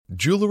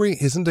Jewelry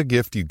isn't a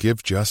gift you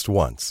give just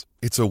once.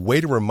 It's a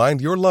way to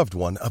remind your loved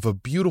one of a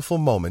beautiful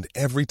moment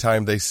every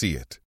time they see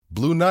it.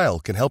 Blue Nile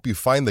can help you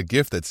find the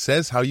gift that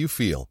says how you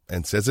feel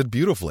and says it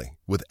beautifully,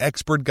 with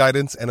expert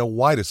guidance and a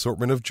wide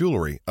assortment of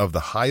jewelry of the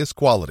highest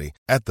quality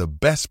at the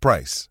best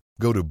price.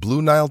 Go to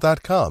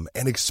BlueNile.com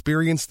and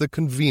experience the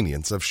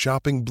convenience of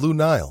shopping Blue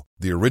Nile,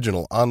 the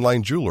original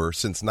online jeweler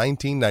since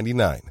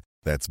 1999.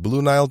 That's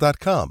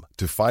BlueNile.com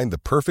to find the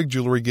perfect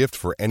jewelry gift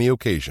for any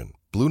occasion.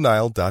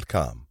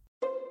 BlueNile.com.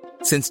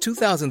 Since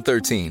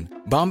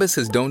 2013, Bombas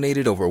has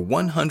donated over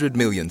 100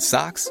 million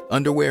socks,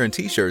 underwear, and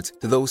T-shirts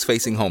to those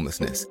facing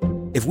homelessness.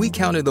 If we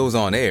counted those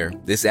on air,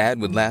 this ad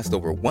would last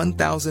over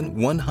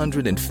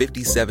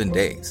 1,157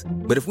 days.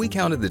 But if we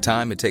counted the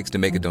time it takes to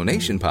make a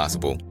donation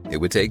possible, it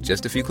would take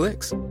just a few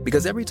clicks.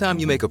 Because every time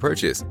you make a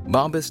purchase,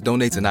 Bombas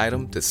donates an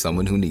item to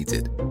someone who needs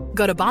it.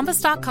 Go to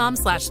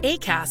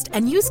bombas.com/ACAST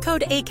and use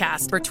code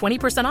ACAST for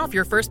 20% off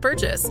your first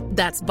purchase.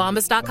 That's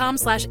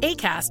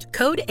bombas.com/ACAST,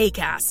 code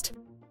ACAST.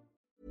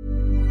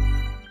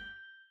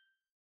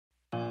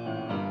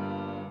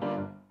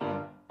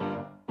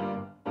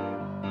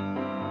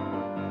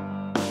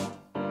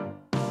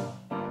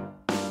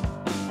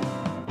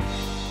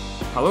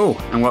 Hello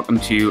and welcome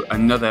to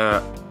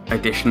another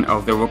edition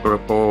of the Rugby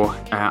Report.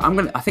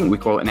 I think we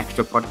call it an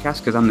extra podcast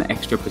because I'm the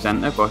extra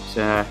presenter, but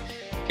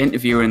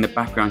interviewer in the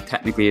background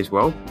technically as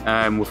well.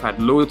 We've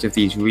had loads of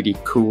these really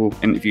cool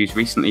interviews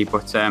recently,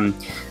 but I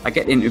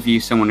get to interview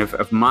someone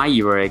of my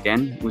era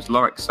again. It was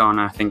Lorik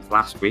Sarna, I think,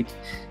 last week.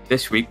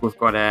 This week we've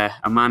got a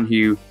man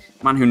who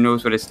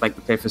knows what it's like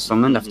to play for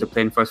Sunderland after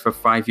playing for us for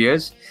 5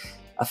 years.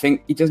 I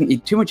think he doesn't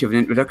need too much of an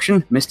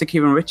introduction. Mr.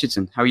 Kieran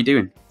Richardson, how are you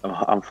doing?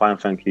 I'm fine,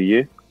 thank you.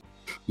 You?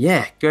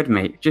 Yeah, good,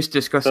 mate. Just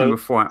discussing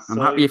before. I'm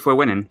happy if we're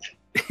winning.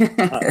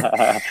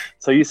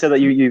 So you said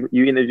that you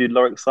interviewed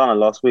Lorik Sarna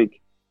last week?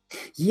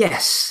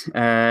 Yes.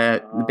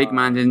 The big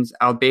man in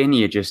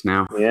Albania just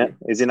now. Yeah,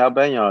 he's in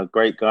Albania.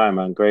 Great guy,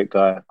 man. Great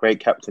guy. Great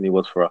captain he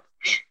was for us.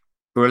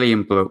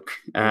 Brilliant bloke.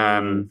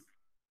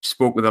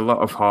 Spoke with a lot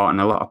of heart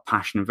and a lot of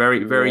passion.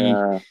 Very, very,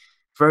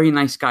 very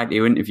nice guy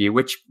to interview,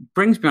 which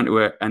brings me on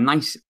to a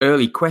nice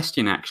early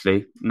question,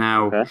 actually.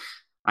 Now... Okay.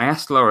 I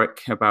asked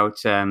Lorik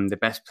about the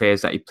best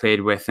players that he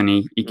played with, and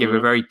he gave a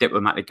very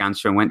diplomatic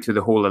answer and went through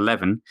the whole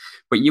 11.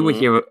 But you were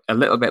here a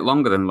little bit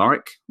longer than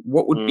Lorik.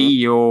 What would be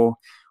your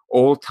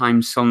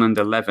all-time Sunderland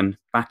 11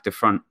 back to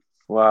front?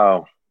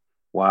 Wow.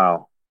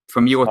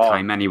 From your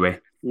time, anyway.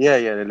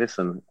 Yeah,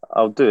 listen,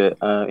 I'll do it.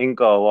 In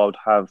goal, I would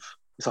have...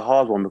 It's a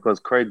hard one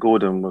because Craig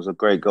Gordon was a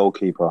great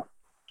goalkeeper.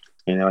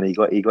 You know, and he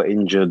got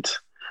injured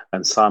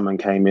and Simon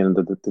came in and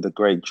did a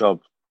great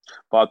job.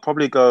 But I'll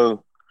probably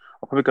go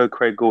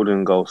Craig Gordon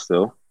in goal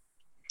still.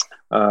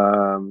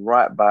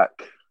 Right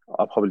back,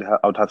 I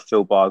would have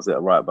Phil Barsley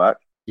at right back.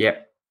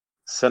 Yep.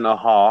 Centre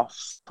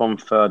half, Tom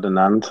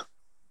Ferdinand.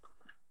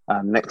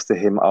 And next to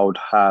him, I would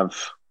have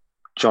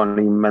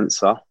Johnny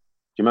Mensah. Do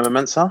you remember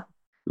Mensah?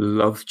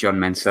 Love John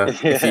Mensah.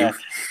 Yeah.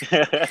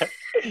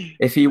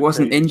 If he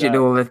wasn't injured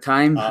all the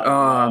time,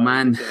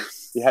 man.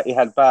 He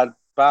had bad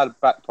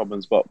back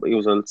problems, but he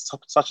was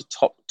such a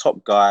top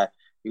guy.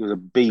 He was a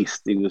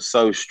beast. He was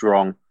so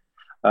strong.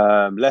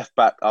 Left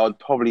back, I would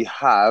probably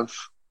have.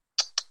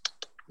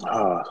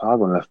 It's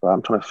hard one left back.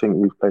 I'm trying to think.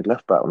 We played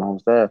left back when I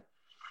was there.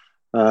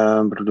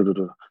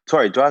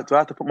 Sorry, do I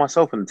have to put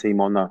myself in the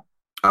team or no?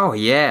 Oh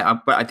yeah,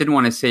 but I didn't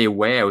want to say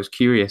where. I was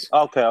curious.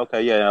 Okay,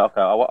 yeah,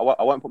 okay.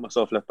 I won't put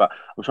myself left back.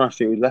 I'm trying to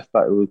think who left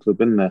back who could have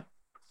been there.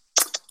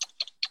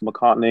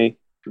 McCartney,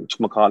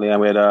 and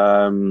we had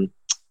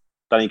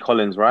Danny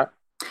Collins, right?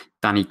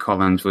 Danny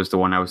Collins was the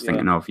one I was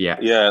thinking of. Yeah.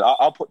 Yeah,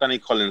 I'll put Danny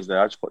Collins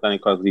there. I just put Danny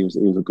Collins. He was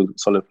a good,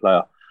 solid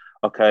player.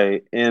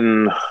 Okay,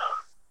 on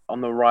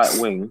the right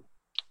wing,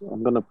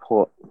 I'm gonna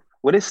put.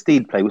 Where did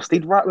Steed play? Was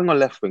Steed right wing or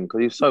left wing? Because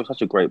he was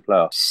such a great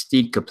player.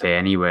 Steed could play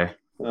anywhere.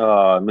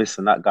 Oh,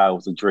 listen, that guy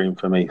was a dream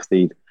for me,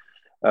 Steed.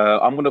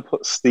 I'm gonna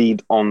put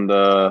Steed on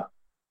the.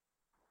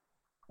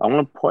 I'm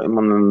gonna put him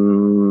on the.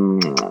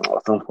 I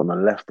don't know if on the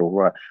left or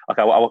right.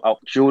 Okay,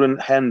 Jordan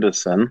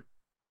Henderson.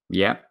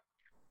 Yeah.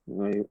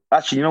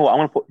 Actually, you know what? I'm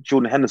going to put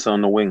Jordan Henderson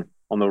on the wing,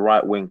 on the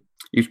right wing.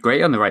 He was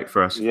great on the right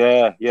for us.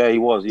 Yeah, he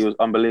was. He was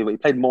unbelievable. He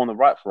played more on the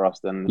right for us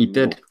than... He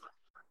did.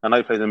 I know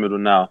he plays in the middle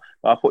now.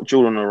 But I put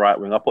Jordan on the right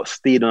wing. I put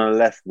Steed on the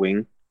left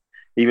wing,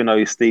 even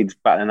though Steed's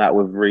battling out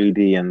with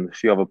Reedy and a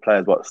few other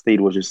players, but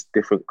Steed was just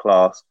different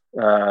class.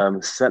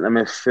 Centre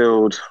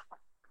midfield...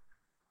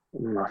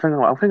 I think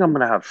I'm going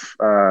to have 5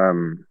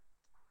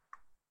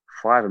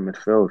 in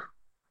midfield.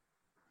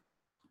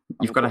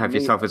 You've got to have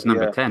yourself as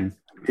number 10.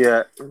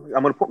 Yeah,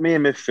 I'm going to put me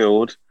in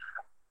midfield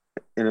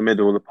in the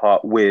middle of the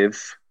park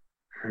with...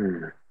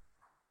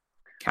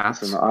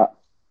 Cats?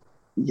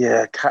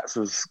 Cats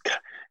was...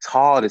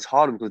 It's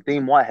hard because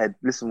Dean Whitehead...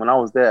 Listen, when I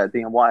was there,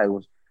 Dean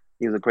Whitehead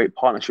he was a great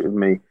partnership with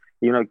me.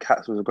 You know,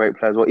 Cats was a great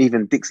player as well.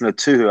 Even Dixon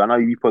Atuhu, I know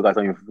you poor guys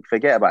don't even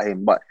forget about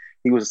him, but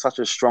he was such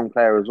a strong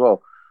player as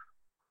well.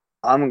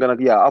 I'm going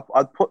to...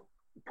 I'd put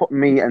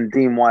me and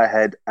Dean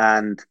Whitehead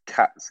and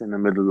Cats in the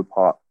middle of the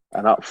park.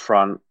 And up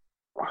front...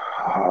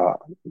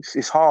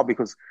 It's hard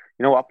because,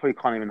 You know what? I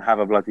probably can't even have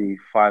a bloody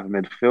five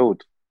midfield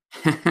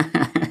because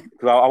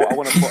I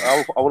want to put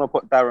I want to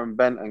put Darren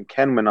Bent and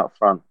Kenwin up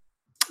front.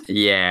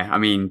 Yeah, I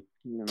mean,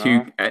 You two,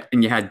 know,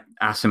 and you had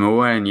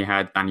Asamoah and you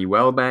had Danny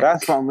Welbeck.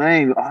 that's what I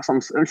mean.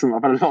 Listen,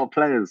 I've had a lot of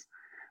players.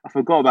 I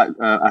forgot about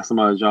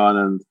Asamoah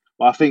Gyan,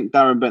 but I think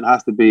Darren Bent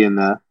has to be in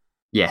there.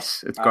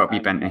 Yes, it's got to be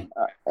Bentley.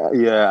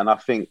 Yeah, and I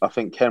think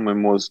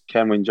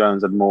Kenwin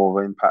Jones had more of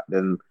an impact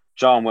than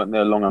John. Weren't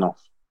there long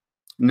enough.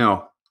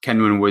 No,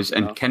 Kenwin was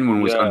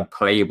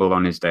unplayable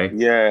on his day.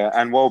 Yeah,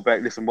 and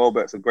Welbeck. Listen,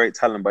 Welbeck's a great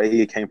talent, but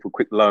he came for a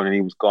quick loan and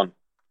he was gone.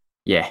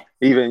 Yeah,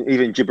 even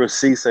Djibril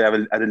Cissé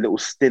had a little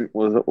stint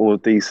was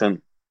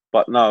decent,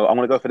 but no, I'm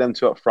going to go for them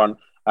two up front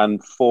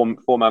and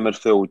four-man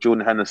midfield: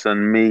 Jordan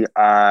Henderson, me,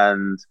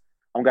 and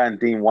I'm going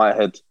Dean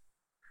Whitehead,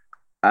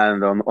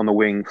 and on the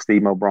wing,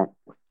 Steve Melbranc.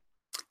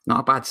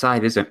 Not a bad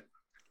side, is it?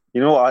 You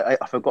know what?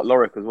 I forgot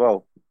Lorik as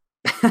well.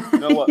 You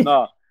know what?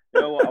 No.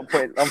 You know what?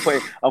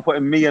 I'm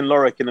putting me and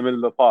Lorik in the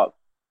middle of the park.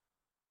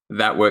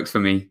 That works for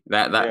me.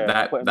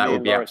 That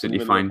would be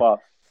absolutely fine.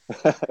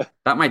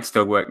 That might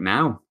still work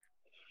now.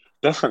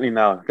 Definitely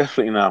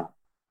now.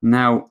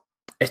 Now,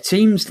 it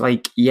seems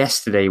like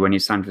yesterday when you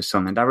signed for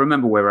Sunderland, I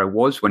remember where I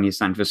was when you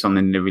signed for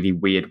Sunderland in a really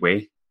weird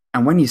way.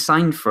 And when you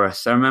signed for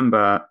us, I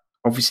remember,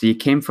 obviously, you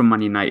came from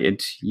Man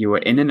United. You were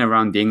in and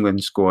around the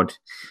England squad.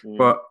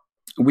 But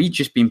we'd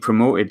just been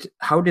promoted.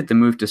 How did the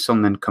move to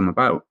Sunderland come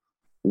about?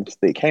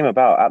 It came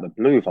about out of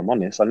the blue, if I'm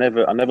honest. I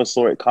never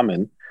saw it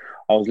coming.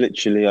 I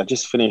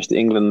just finished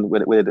England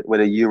with the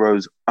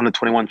Euros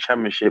under-21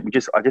 championship.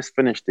 I just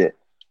finished it.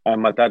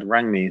 And my dad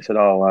rang me and said,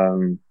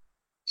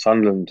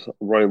 Sunderland,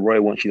 Roy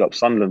wants you up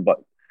Sunderland.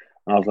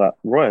 And I was like,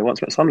 Roy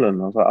wants me at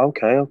Sunderland. I was like,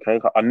 okay.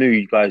 I knew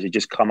you guys had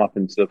just come up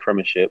into the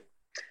Premiership.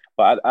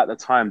 But at the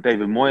time,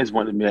 David Moyes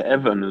wanted me at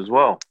Everton as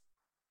well.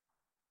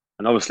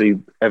 And obviously,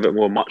 Everton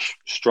were much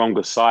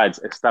stronger sides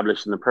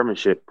established in the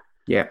Premiership.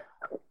 Yeah.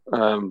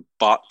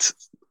 But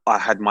I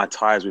had my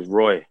ties with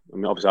Roy. I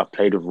mean, obviously, I've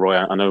played with Roy.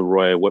 I know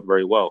Roy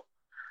very well.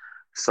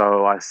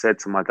 So I said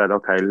to my dad,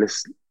 okay,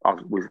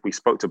 we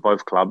spoke to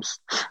both clubs.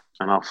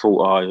 And I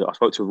thought, I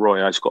spoke to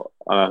Roy. I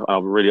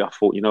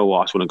thought, you know what?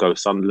 I just want to go to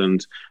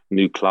Sunderland,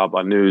 new club.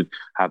 I knew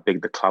how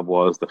big the club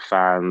was, the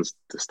fans,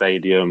 the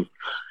stadium.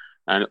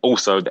 And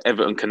also the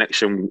Everton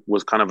connection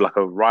was kind of like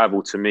a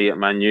rival to me at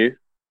Man U.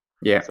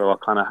 Yeah. So I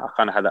kind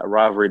of had that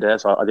rivalry there.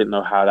 So I didn't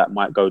know how that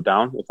might go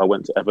down if I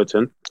went to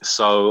Everton.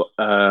 So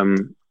I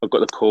got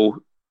the call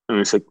and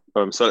we said,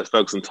 Sir Alex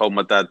Ferguson told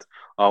my dad,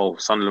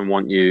 Sunderland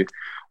want you.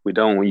 We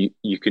don't want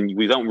you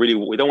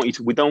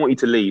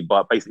to leave,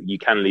 but basically you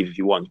can leave if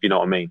you want, if you know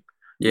what I mean.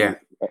 Yeah.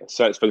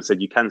 Sir Alex Ferguson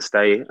said you can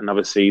stay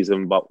another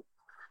season, but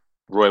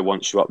Roy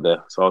wants you up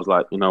there. So I was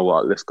like, you know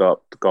what, let's go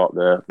up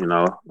there. You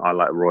know, I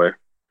like Roy.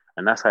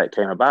 And that's how it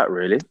came about,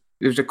 really.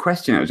 There was a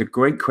question, it was a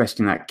great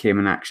question that came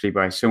in actually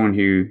by someone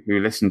who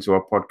listened to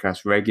our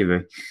podcast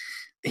regularly.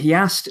 He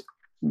asked,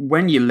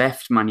 when you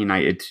left Man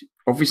United,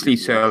 obviously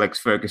Sir Alex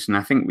Ferguson,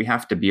 I think we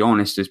have to be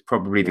honest, is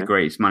probably the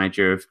greatest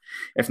manager of,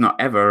 if not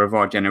ever, of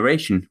our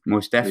generation,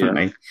 most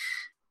definitely.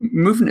 Yeah.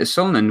 Moving to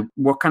Sunderland,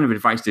 what kind of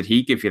advice did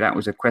he give you? That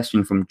was a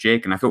question from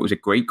Jake, and I thought it was a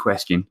great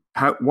question.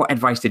 What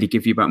advice did he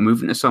give you about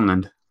moving to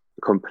Sunderland?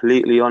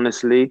 Completely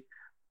honestly,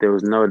 there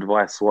was no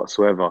advice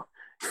whatsoever.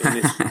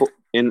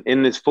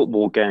 In this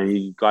football game,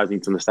 you guys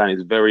need to understand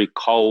it's very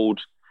cold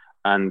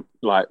and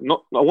I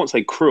won't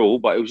say cruel,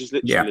 but it was just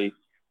literally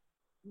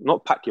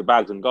not pack your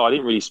bags and go. I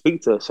didn't really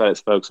speak to Sir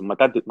Alex Ferguson. My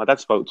dad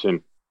spoke to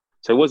him,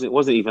 so it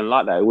wasn't even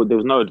like that. There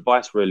was no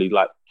advice really,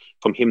 like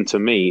from him to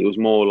me. It was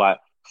more like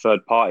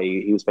third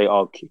party. He would say,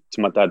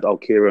 to my dad,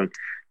 Kieran,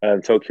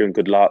 tell Kieran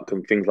good luck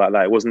and things like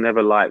that. It was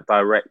never like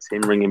direct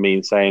him ringing me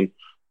and saying,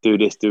 do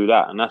this, do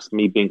that, and that's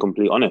me being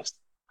completely honest.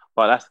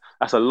 But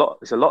that's a lot.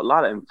 It's a lot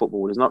like that in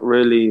football. It's not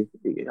really.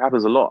 It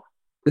happens a lot.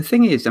 The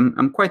thing is,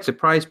 I'm quite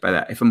surprised by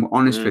that, if I'm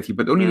honest with you.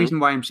 But the only reason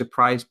why I'm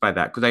surprised by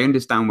that, because I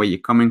understand where you're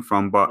coming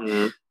from, but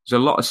there's a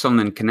lot of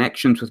Sunderland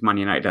connections with Man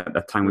United at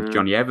that time with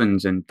Johnny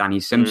Evans and Danny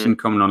Simpson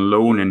coming on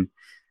loan, and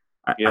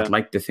I'd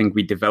like to think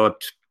we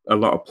developed a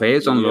lot of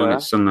players on loan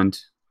at Sunderland.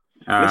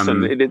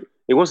 Listen,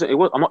 it wasn't.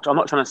 I'm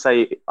not trying to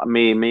say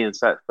me and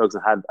Seth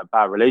Ferguson had a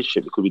bad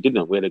relationship, because we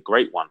didn't. We had a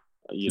great one.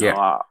 You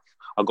know.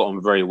 I got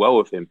on very well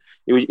with him.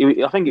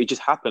 I think it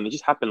just happened. It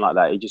just happened like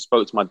that. He just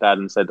spoke to my dad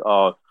and said,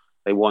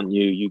 they want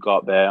you. You got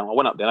up there. I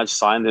went up there and I just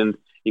signed, and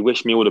he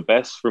wished me all the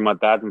best through my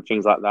dad and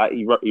things like that.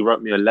 He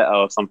wrote me a letter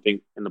or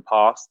something in the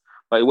past,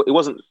 but it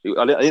wasn't.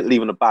 I didn't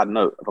leave on a bad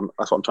note.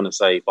 That's what I'm trying to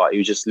say. But it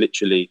was just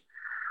literally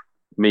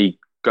me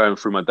going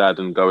through my dad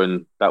and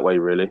going that way,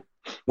 really.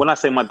 When I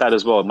say my dad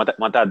as well,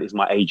 my dad is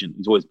my agent.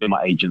 He's always been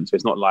my agent. So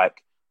it's not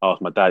like,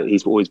 it's my dad.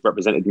 He's always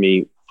represented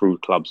me through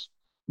clubs.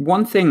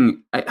 One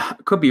thing, I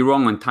could be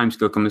wrong on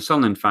timescale, I'm a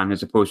Sunderland fan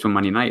as opposed to a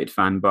Man United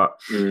fan, but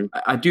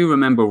I do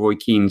remember Roy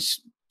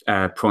Keane's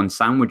prawn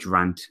sandwich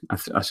rant,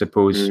 I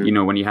suppose, you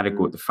know, when he had to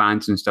go to the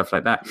fans and stuff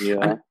like that.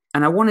 Yeah.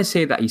 And I want to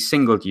say that he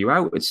singled you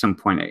out at some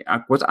point.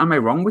 Am I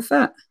wrong with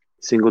that?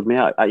 Singled me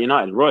out at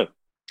United, Roy?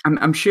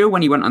 I'm sure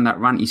when he went on that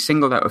rant, he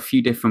singled out a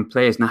few different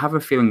players, and I have a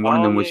feeling one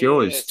of them was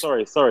yours.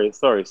 Yeah.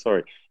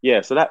 Sorry.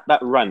 Yeah, so that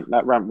rant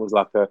was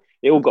like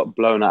it all got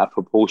blown out of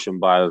proportion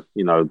by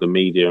the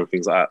media and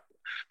things like that.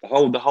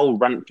 The whole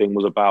rant thing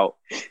was about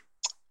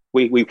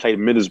we played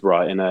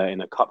Middlesbrough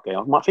in a cup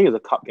game. I think it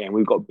was a cup game.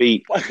 We got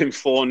beat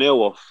 4-0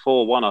 or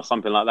 4-1 or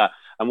something like that.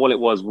 And what it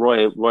was,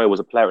 Roy was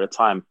a player at the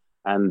time,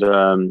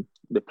 and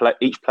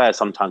each player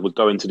sometimes would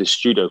go into the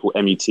studio called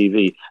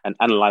MUTV and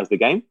analyze the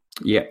game.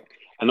 Yeah.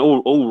 And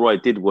all Roy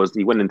did was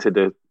he went into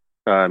the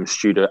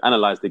studio,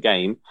 analysed the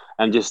game,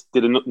 and just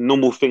did a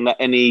normal thing that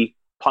any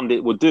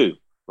pundit would do.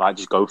 Like,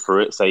 just go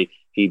through it, say,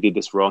 he did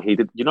this wrong, he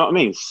did... You know what I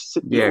mean?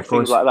 Yeah,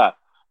 things like that.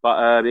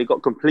 But it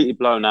got completely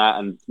blown out,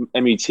 and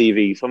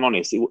MUTV, if I'm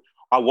honest,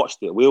 I watched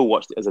it. We all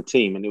watched it as a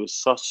team, and it was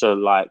such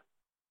a,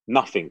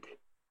 nothing.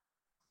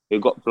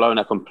 It got blown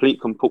out complete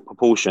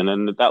proportion,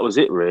 and that was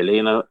it, really.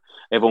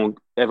 Everyone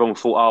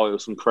thought, oh, it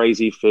was some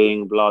crazy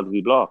thing, blah,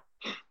 blah, blah.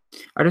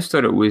 I just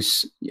thought it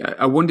was...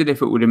 I wondered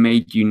if it would have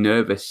made you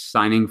nervous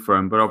signing for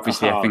him, but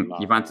obviously I think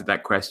you've answered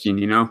that question,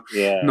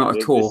 Yeah. Not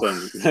at all.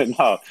 Listen,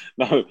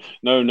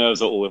 no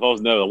nerves at all. If I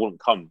was nervous, I wouldn't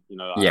come.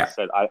 I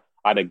said I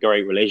had a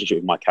great relationship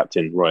with my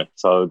captain, Roy.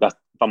 So if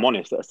I'm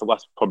honest,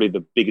 that's probably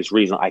the biggest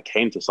reason I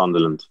came to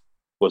Sunderland,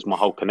 was my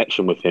whole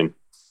connection with him.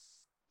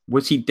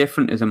 Was he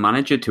different as a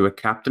manager to a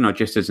captain, or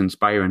just as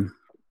inspiring?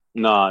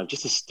 No,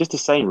 just the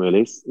same,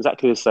 really. It's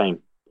exactly the same.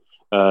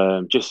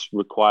 Just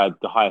required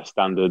the highest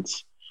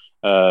standards.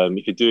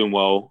 If you're doing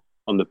well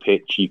on the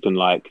pitch, you can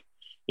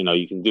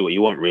you can do what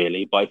you want,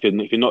 really. But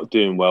if you're not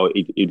doing well,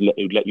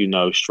 he'd let you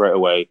know straight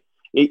away.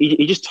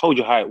 He just told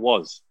you how it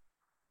was,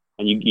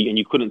 and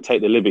you couldn't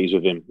take the liberties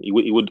with him. He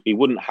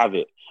wouldn't have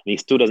it, and he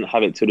still doesn't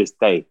have it to this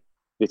day.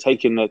 You're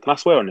taking can I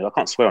swear on it? I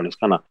can't swear on this,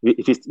 can I?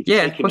 If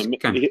you're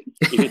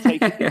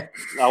taking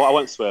no, I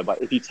won't swear.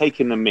 But if you're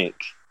taking the mick,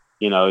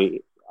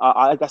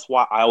 I that's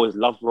why I always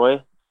loved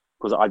Roy.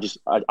 Because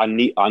I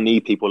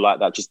need people like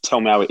that. Just tell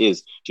me how it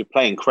is. If you're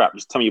playing crap,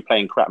 just tell me you're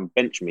playing crap and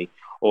bench me,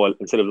 or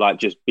instead of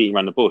just beating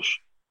around the bush.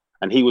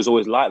 And he was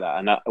always like that.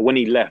 And when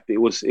he left, it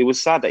was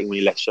sad that when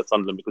he left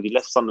Sunderland, because he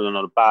left Sunderland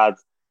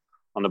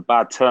on a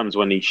bad terms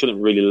when he shouldn't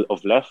really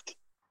have left.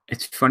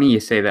 It's funny you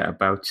say that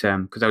about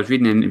because I was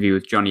reading an interview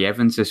with Johnny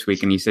Evans this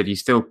week, and he said he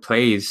still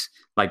plays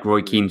like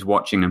Roy Keane's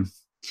watching him.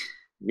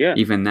 Yeah,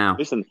 even now.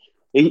 Listen,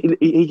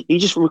 he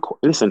just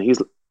listen. He's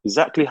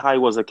exactly how he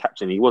was a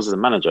captain. He was as a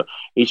manager.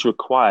 He just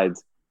required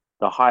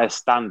the highest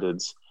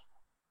standards,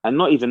 and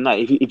not even that.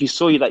 If you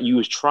saw that you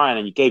was trying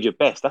and you gave your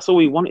best, that's all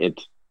he wanted.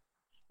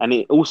 And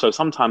it also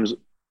sometimes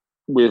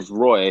with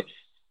Roy,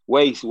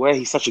 where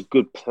he's such a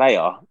good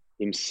player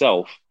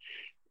himself,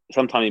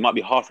 sometimes it might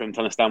be hard for him to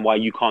understand why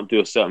you can't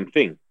do a certain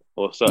thing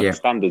or certain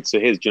standards to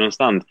his. Do you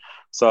understand?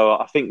 So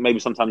I think maybe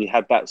sometimes he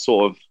had that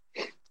sort of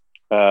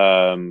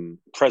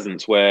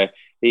presence where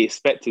he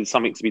expected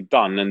something to be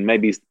done, and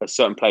maybe a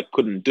certain player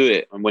couldn't do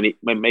it. And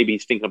maybe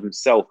he's thinking of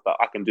himself that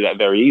I can do that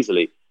very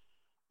easily.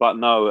 But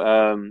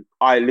no,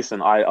 I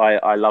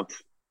loved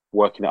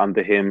working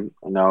under him.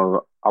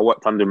 I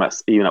worked under him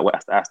even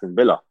at Aston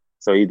Villa.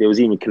 So there was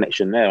even a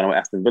connection there when I went to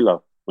Aston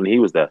Villa when he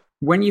was there.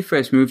 When you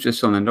first moved to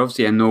Sunderland,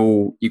 obviously I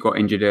know you got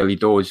injured early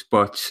doors,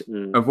 but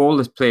of all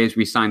the players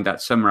we signed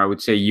that summer, I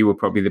would say you were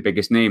probably the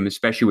biggest name,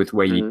 especially with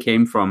where you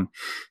came from.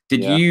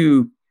 Did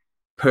you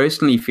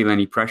personally feel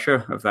any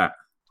pressure of that?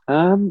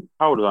 How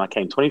old was I? I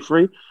came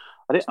 23.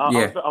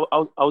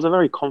 I was a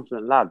very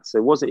confident lad, so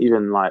it wasn't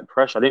even like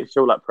pressure. I didn't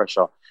feel like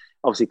pressure.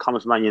 Obviously,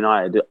 coming from Man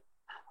United,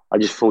 I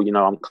just thought,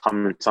 I'm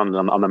coming to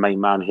Sunderland. I'm the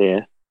main man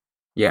here.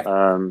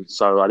 Yeah.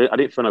 So I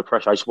didn't feel no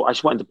pressure. I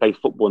just wanted to play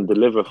football and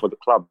deliver for the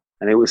club.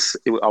 And I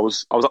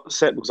was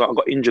upset because I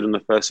got injured in the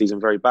first season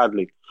very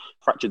badly,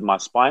 fractured my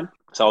spine.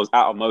 So I was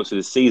out of most of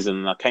the season,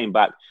 and I came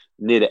back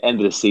near the end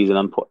of the season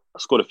and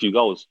scored a few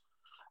goals.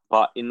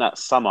 But in that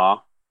summer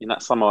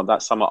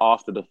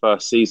after the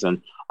first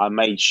season, I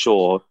made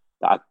sure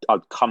that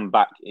I'd come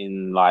back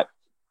in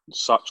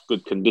such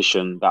good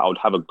condition that I would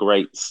have a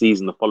great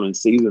season the following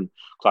season.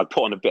 Because I'd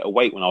put on a bit of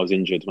weight when I was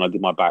injured, when I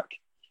did my back.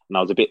 And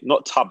I was a bit,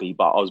 not tubby,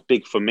 but I was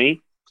big for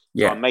me.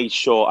 Yeah.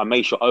 So I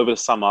made sure over the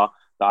summer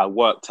that I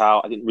worked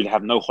out. I didn't really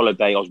have no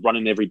holiday. I was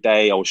running every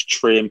day. I was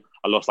trim.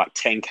 I lost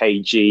 10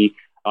 kg.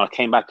 I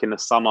came back in the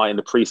summer, in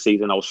the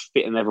pre-season. I was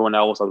fitting everyone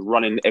else. I was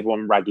running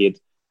everyone ragged.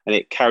 And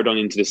it carried on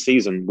into the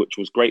season, which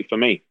was great for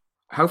me.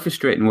 How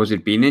frustrating was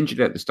it being injured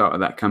at the start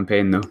of that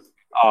campaign, though?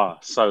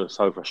 So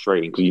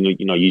frustrating.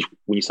 Because,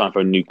 when you sign for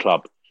a new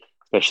club,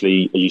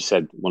 especially, as you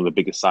said, one of the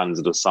biggest signings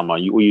of the summer,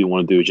 all you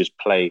want to do is just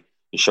play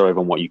and show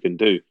everyone what you can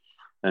do.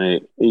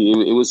 And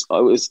I was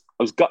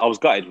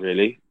gutted,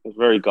 really. I was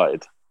very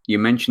gutted. You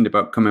mentioned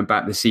about coming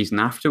back the season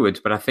afterwards,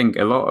 but I think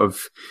a lot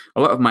of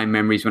my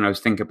memories when I was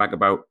thinking back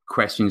about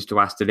questions to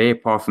ask today,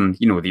 apart from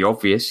the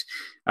obvious,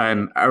 I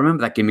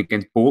remember that game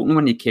against Bolton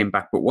when you came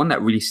back. But one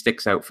that really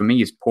sticks out for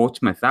me is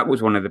Portsmouth. That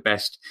was one of the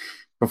best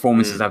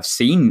performances I've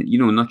seen.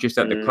 Not just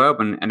at the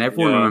club, and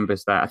everyone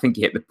remembers that. I think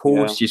you hit the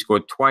post, you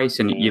scored twice,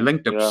 and you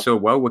linked up so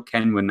well with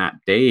Kenwyn that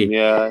day.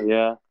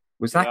 Yeah.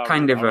 Was that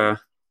kind of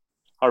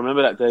a I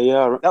remember that day.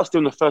 Yeah, that was still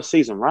in the first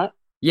season, right?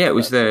 Yeah, it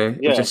was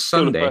it was a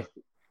still the Sunday. first.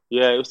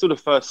 Yeah, it was still the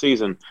first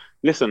season.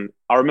 Listen,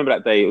 I remember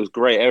that day. It was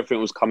great. Everything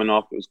was coming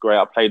off. It was great.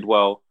 I played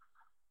well.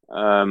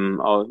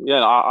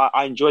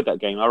 I enjoyed that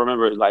game. I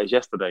remember it like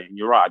yesterday. And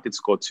you're right. I did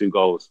score 2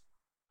 goals.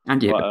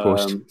 And you hit the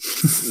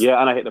post. Yeah,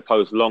 and I hit the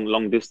post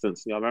long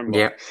distance. Yeah, I remember.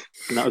 Yeah,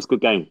 and that was a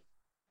good game.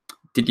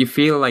 Did you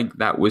feel like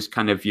that was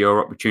kind of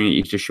your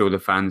opportunity to show the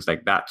fans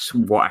like that's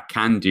what I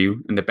can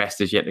do and the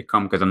best is yet to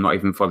come because I'm not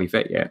even fully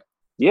fit yet?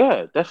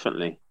 Yeah,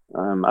 definitely.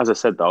 As I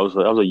said, I was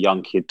a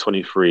young kid,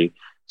 23,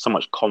 so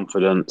much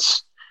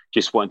confidence.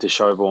 Just wanted to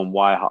show everyone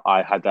why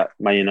I had that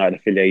Man United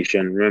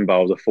affiliation. Remember, I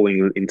was a full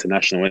England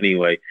international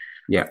anyway.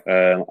 Yeah.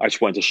 I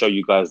just wanted to show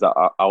you guys that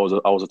I was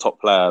a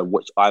top player,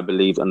 which I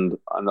believed, and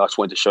I just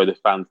wanted to show the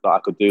fans that I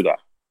could do that.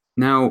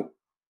 Now,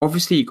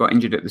 obviously, you got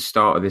injured at the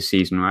start of the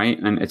season, right?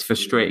 And it's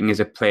frustrating as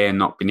a player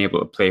not being able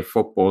to play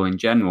football in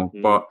general.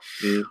 But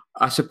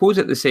I suppose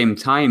at the same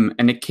time,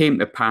 and it came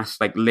to pass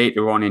like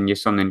later on in your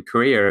Sunderland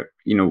career,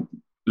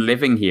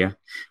 living here.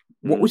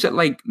 What was it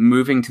like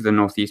moving to the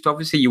Northeast?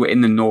 Obviously, you were in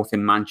the North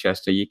in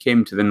Manchester. You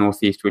came to the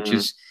Northeast, which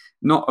is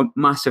not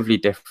massively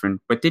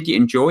different. But did you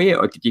enjoy it,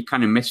 or did you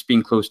kind of miss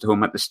being close to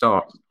home at the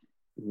start?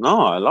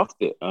 No, I loved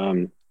it.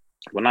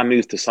 When I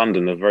moved to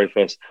Sunderland, the very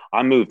first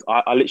I moved,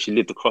 I literally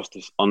lived across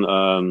the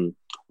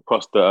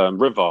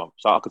river,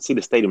 so I could see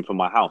the stadium from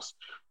my house.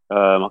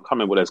 I can't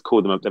remember what it's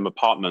called, them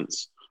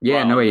apartments.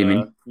 Yeah, I know what you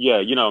mean. Yeah,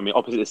 you know what I mean,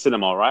 opposite the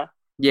cinema, right?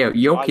 Yeah,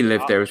 Yorkie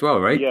lived there as well,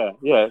 right?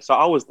 Yeah. So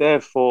I was there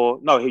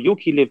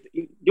Yorkie lived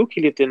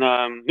in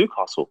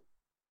Newcastle.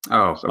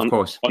 Oh, of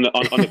course. On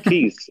the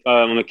Keys,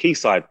 on the Quay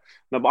side.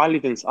 No, but I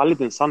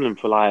lived in Sunderland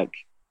for like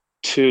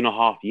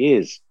 2.5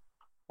 years.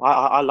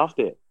 I loved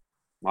it.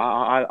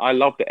 I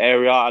loved the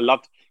area. I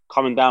loved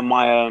coming down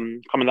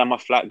my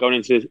flat, going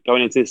into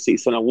the city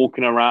centre,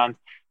 walking around,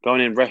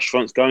 going in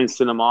restaurants, going to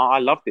cinema. I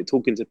loved it,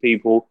 talking to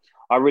people.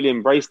 I really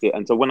embraced it.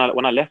 And so when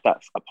I left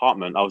that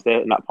apartment, I was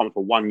there in that apartment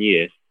for 1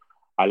 year.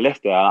 I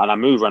left there and I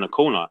moved around the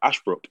corner,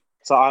 Ashbrook.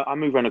 So I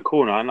moved around the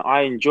corner and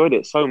I enjoyed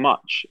it so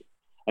much.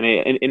 And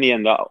in the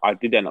end, I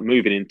did end up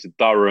moving into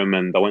Durham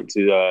and I went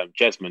to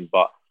Jesmond.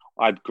 But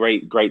I had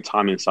great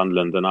time in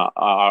Sunderland. And I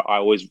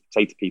always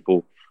say to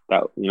people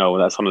that,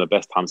 that's some of the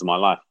best times of my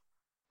life.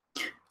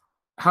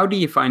 How do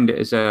you find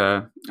it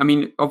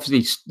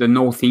obviously the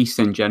Northeast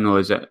in general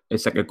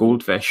it's like a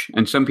goldfish,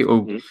 and some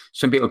people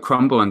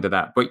crumble under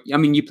that. But I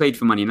mean, you played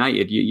for Man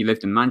United, you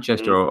lived in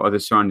Manchester or the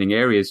surrounding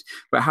areas.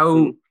 But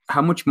how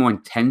much more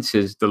intense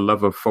is the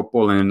love of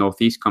football in the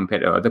Northeast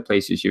compared to other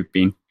places you've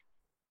been?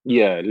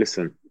 Yeah,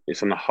 listen,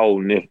 it's on a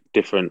whole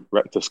different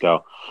Richter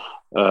scale.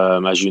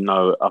 As you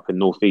know, up in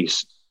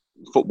Northeast,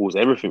 football's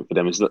everything for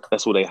them.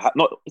 That's all they have.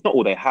 It's not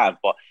all they have,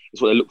 but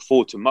it's what they look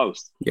forward to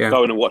most. Yeah.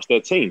 Going and watch their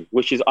team,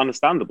 which is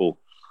understandable.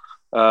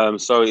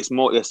 So it's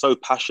more. They're so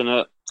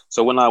passionate.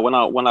 So when I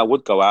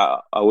would go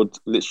out, I would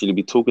literally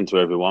be talking to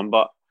everyone.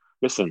 But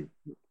listen,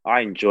 I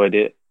enjoyed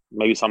it.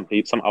 Maybe some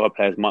other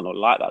players might not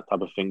like that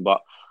type of thing,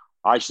 but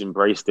I just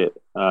embraced it.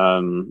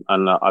 And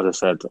as I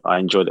said, I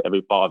enjoyed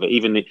every part of it.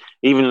 Even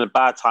in the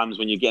bad times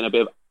when you're getting a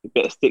bit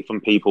of stick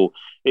from people,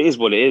 it is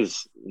what it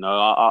is.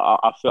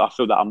 I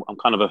feel that I'm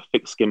kind of a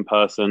thick-skinned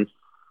person.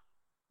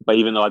 But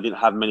even though I didn't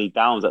have many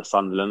downs at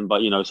Sunderland,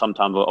 but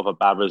sometimes of a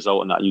bad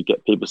result and that you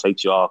get people say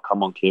to you, "Oh,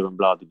 come on, Kieran,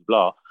 blah blah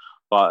blah."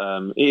 But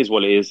it is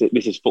what it is.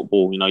 This is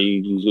football.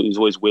 There's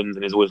always wins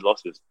and there's always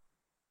losses.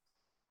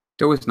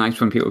 It's always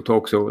nice when people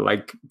talk so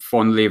like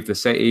fondly of the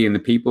city and the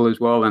people as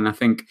well. And I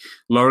think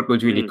Lorik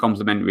was really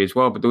complimentary as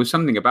well. But there was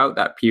something about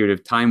that period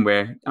of time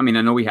where, I mean,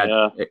 I know we had,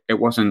 it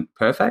wasn't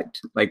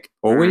perfect, like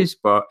always,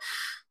 but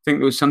I think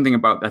there was something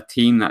about that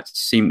team that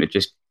seemed to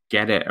just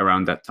get it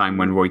around that time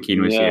when Roy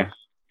Keane was here.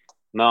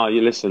 No,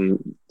 you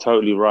listen,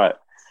 totally right.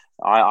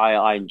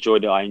 I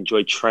enjoyed it. I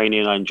enjoyed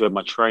training. I enjoyed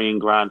my training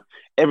ground.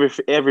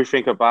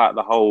 Everything about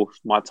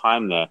my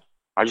time there.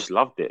 I just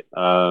loved it.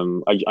 I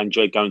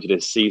enjoyed going to the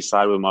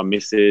seaside with my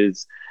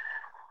missus.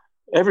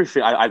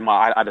 Everything.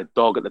 I had a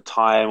dog at the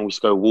time. We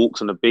used to go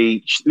walks on the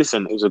beach.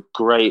 Listen, it was a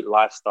great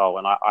lifestyle,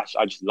 and I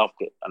just loved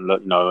it. And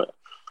when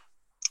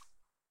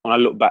I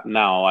look back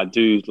now, I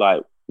do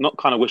not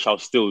kind of wish I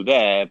was still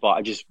there, but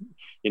I just,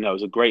 it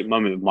was a great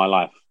moment of my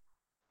life.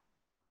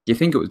 Do you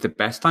think it was the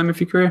best time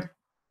of your career?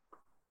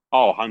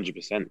 Oh,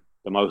 100%.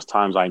 The most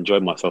times I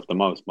enjoyed myself the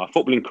most. My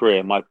footballing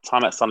career, my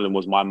time at Sunderland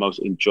was my most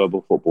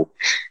enjoyable football.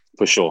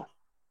 For sure.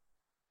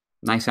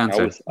 Nice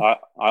answer. I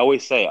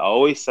always say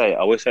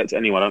it to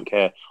anyone, I don't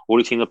care. All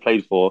the teams I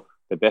played for,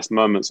 the best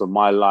moments of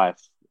my life,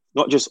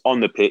 not just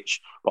on the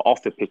pitch, but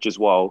off the pitch as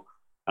well.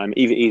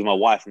 Even my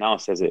wife now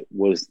says it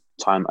was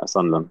time at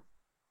Sunderland.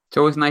 It's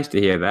always nice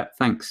to hear that.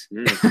 Thanks.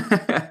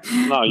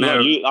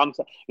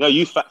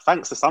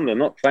 Thanks to Sunderland,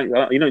 not thank.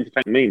 You don't need to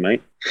thank me,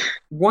 mate.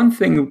 One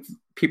thing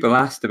people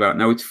asked about.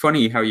 Now, it's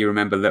funny how you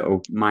remember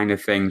little minor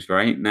things,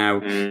 right? Now,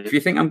 if you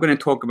think I'm going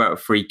to talk about a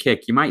free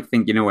kick, you might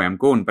think you know where I'm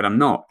going, but I'm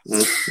not.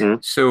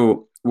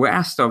 So we're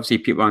asked, obviously,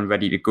 people on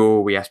Ready to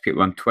Go. We asked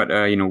people on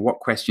Twitter, what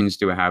questions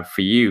do I have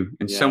for you?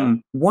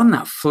 And one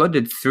that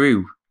flooded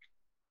through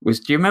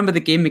do you remember the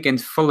game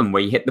against Fulham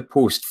where you hit the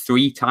post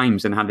 3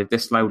 times and had a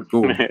disallowed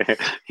goal?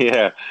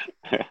 Yeah.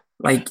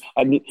 Like,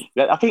 I think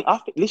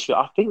literally,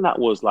 I think that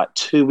was like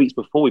 2 weeks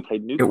before we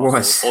played Newcastle. It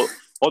was.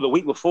 Or the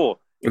week before.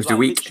 It was like the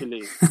week.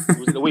 Literally, it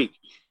was the week.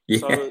 Yeah.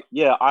 So,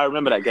 yeah, I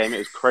remember that game. It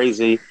was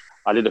crazy.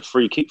 I did a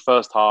free kick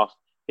first half,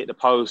 hit the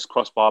post,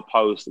 crossbar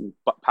post, and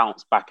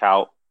pounced back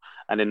out.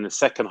 And in the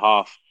second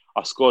half,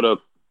 I scored a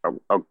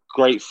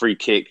great free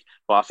kick,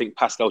 but I think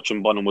Pascal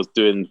Chimbonham was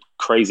doing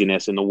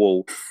craziness in the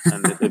wall,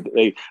 and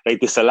they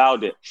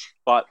disallowed it.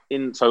 But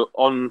based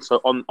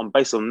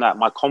on that,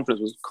 my confidence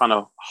was kind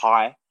of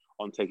high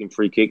on taking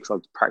free kicks. I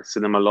was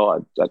practicing them a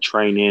lot at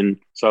training.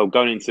 So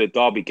going into the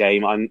derby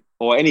game,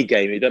 or any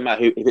game, it doesn't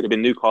matter if it had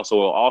been Newcastle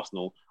or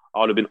Arsenal, I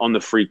would have been on the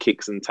free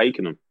kicks and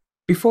taken them.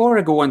 Before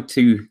I go on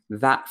to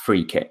that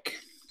free kick,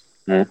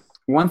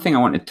 one thing I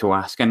wanted to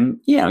ask, and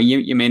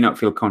you may not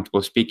feel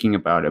comfortable speaking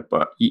about it,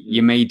 but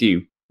you may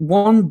do.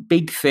 One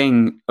big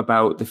thing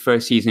about the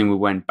first season we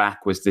went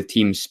back was the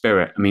team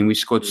spirit. I mean, we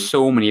scored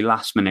so many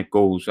last-minute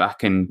goals. I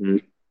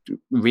can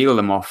reel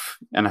them off,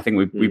 and I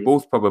think we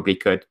both probably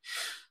could.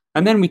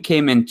 And then we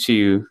came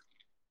into,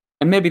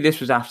 and maybe this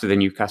was after the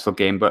Newcastle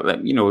game, but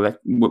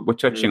we're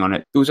touching on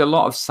it. There was a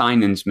lot of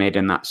signings made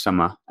in that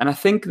summer. And I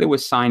think there were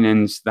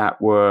signings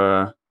that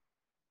were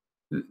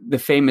the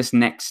famous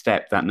next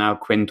step that now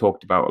Quinn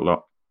talked about a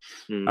lot.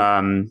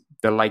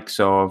 The likes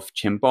of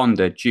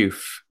Chimbonda,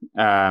 Diouf,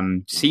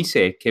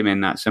 Cisse came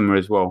in that summer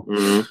as well.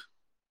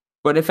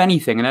 But if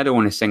anything, and I don't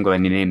want to single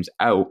any names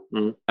out,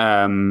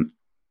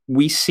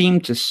 we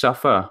seemed to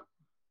suffer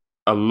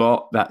a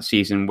lot that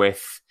season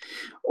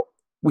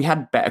we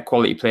had better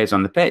quality players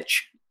on the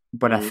pitch,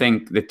 but I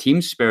think the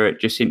team spirit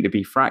just seemed to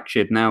be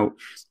fractured now.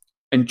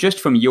 And just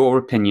from your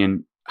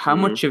opinion, how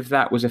much of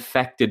that was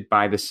affected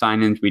by the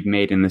signings we'd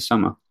made in the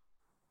summer?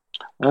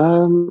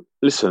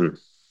 Listen,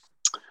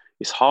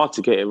 it's hard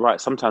to get it right.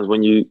 Sometimes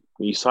when you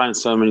sign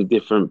so many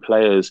different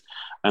players,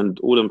 and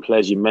all them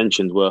players you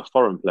mentioned were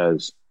foreign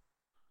players,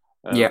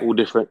 all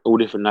different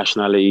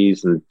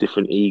nationalities and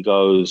different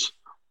egos.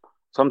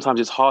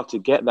 Sometimes it's hard to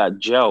get that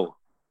gel.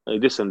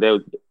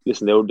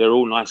 They're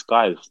all nice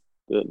guys.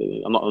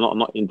 I'm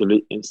not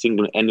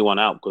singling anyone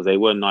out because they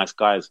were nice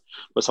guys.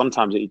 But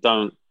sometimes you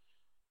don't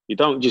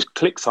just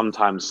click.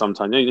 Sometimes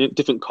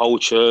different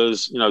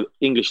cultures.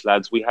 English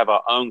lads, we have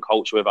our own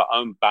culture, we have our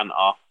own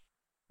banter.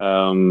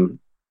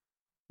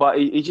 But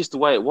it's just the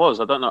way it was.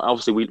 I don't know.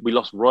 Obviously, we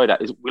lost Roy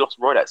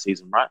that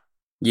season, right?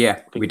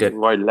 Yeah, we did.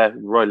 Roy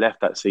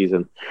left that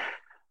season.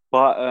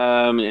 But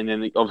and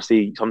then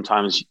obviously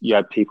sometimes you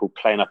had people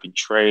playing up in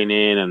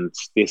training and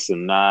this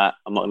and that.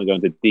 I'm not going to go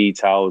into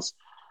details.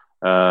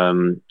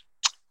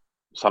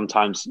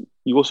 Sometimes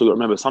you also got to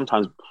remember some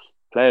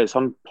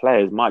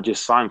players might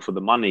just sign for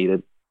the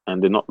money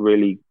and they're not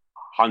really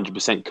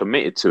 100%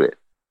 committed to it.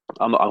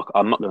 I'm not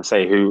going to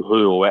say who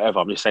or whatever.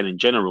 I'm just saying in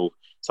general,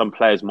 some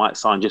players might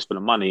sign just for the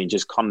money and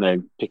just come there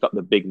and pick up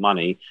the big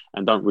money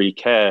and don't really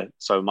care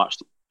so much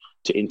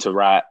to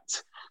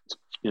interact,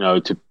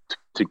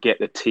 to get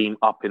the team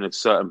up in a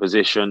certain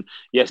position.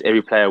 Yes,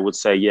 every player would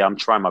say, yeah, I'm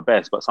trying my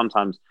best, but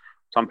sometimes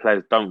some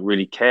players don't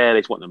really care. They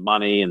just want the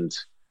money, and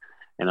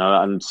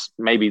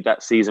maybe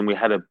that season we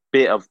had a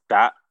bit of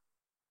that,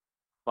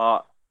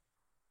 but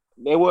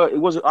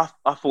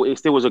I thought it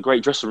still was a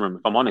great dressing room,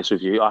 if I'm honest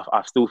with you. I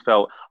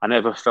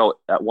never felt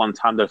at one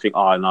time that I think,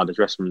 oh no, the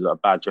dressing room is a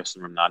bad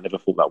dressing room now. I never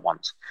thought that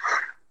once.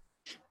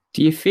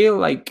 Do you feel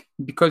like,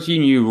 because you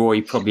knew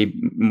Roy probably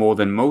more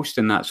than most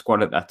in that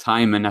squad at that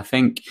time, and I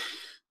think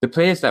the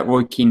players that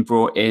Roy Keane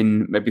brought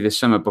in maybe the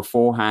summer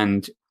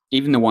beforehand,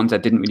 even the ones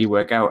that didn't really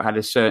work out, had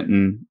a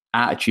certain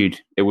attitude.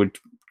 They would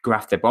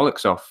graft their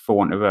bollocks off, for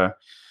want of a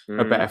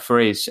better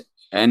phrase.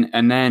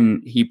 And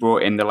then he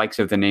brought in the likes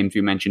of the names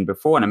we mentioned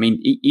before. And I mean,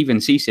 even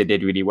Cisse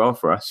did really well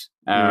for us.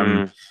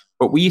 But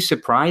were you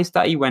surprised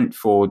that he went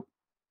for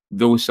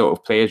those sort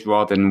of players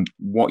rather than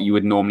what you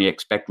would normally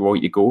expect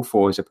Roy to go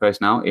for as a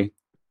personality?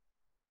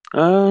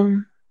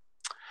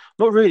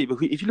 Not really,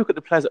 because if you look at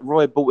the players that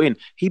Roy brought in,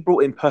 he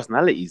brought in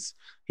personalities.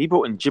 He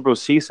brought in Djibril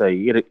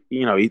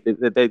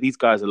Cisse. These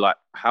guys are like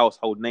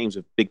household names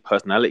with big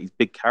personalities,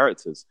 big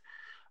characters.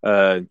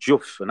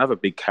 Diouf, another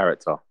big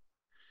character.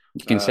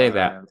 You can say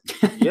that.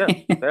 Yeah,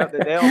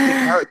 they are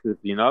big characters,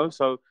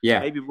 So yeah.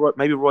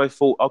 maybe Roy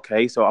thought,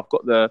 okay, so I've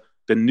got the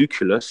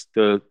nucleus,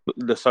 the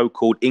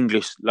so-called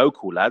English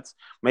local lads.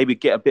 Maybe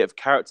get a bit of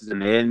characters in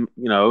there,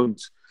 and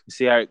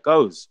see how it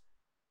goes.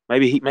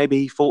 Maybe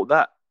he thought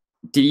that.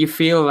 Do you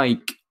feel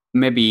like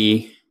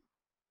maybe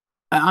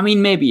I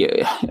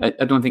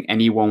don't think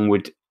anyone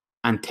would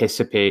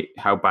anticipate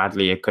how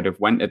badly it could have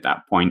went at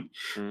that point.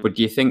 But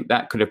do you think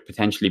that could have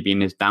potentially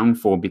been his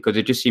downfall? Because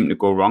it just seemed to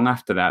go wrong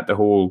after that. The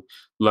whole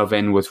love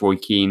in with Roy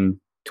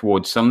Keane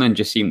towards Sunderland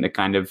just seemed to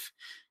kind of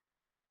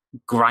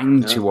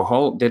grind to a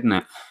halt, didn't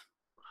it?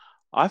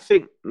 I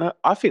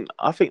don't think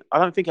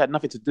it had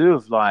nothing to do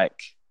with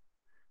like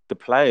the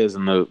players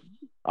and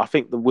I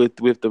think with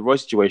the Roy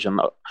situation,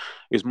 it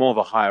was more of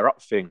a higher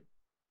up thing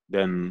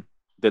than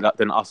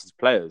us as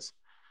players.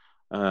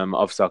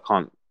 Obviously, I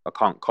can't I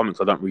can't comment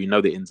because I don't really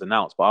know the ins and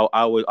outs. But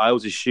I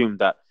always assumed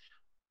that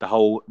the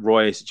whole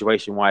Roy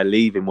situation, why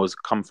leaving, was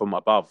come from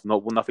above,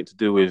 nothing to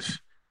do with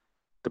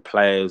the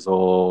players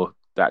or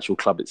the actual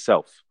club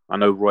itself. I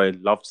know Roy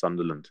loved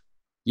Sunderland.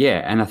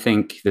 Yeah, and I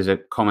think there's a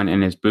comment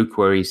in his book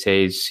where he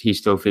says he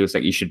still feels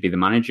like he should be the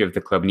manager of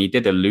the club, and he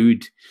did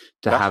allude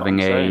to having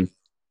a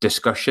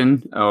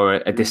discussion or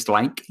a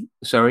dislike,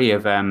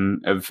 of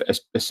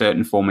a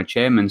certain former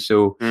chairman.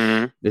 So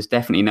there's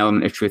definitely an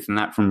element of truth in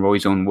that from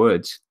Roy's own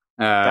words.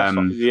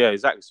 Yeah,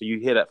 exactly. So you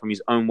hear that from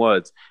his own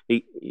words.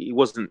 He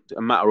wasn't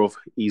a matter of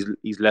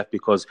he's left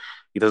because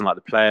he doesn't like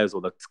the players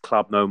or the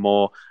club no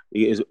more.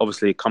 He is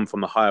obviously come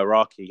from the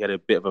hierarchy. He had a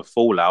bit of a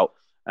fallout,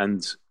 and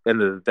at the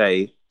end of the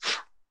day,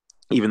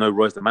 even though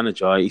Roy's the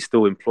manager, he's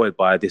still employed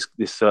by this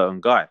certain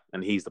guy,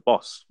 and he's the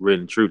boss, really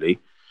and truly.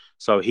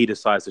 So he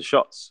decides the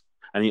shots,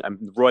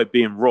 and Roy,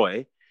 being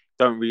Roy,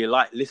 don't really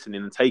like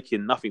listening and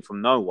taking nothing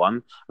from no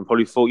one, and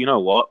probably thought, you know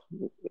what,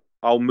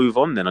 I'll move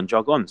on then and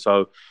jog on.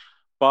 So.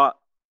 But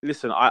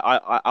listen,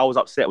 I was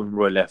upset when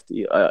Roy left.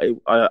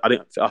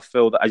 I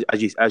feel that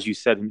as you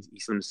said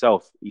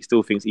himself, he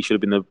still thinks he should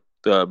have been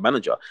the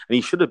manager, and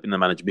he should have been the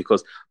manager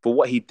because for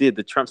what he did,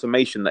 the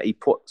transformation that he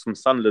put from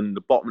Sunderland in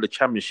the bottom of the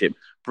Championship,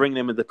 bringing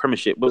them into the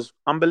Premiership was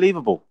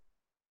unbelievable.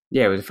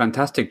 Yeah, it was a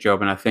fantastic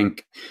job, and I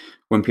think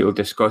when people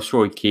discuss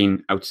Roy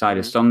Keane outside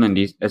of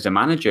Sunderland, as a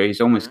manager,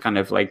 he's almost kind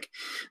of like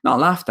not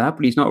laughed at,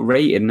 but he's not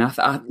rated.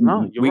 And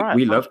No, you're right.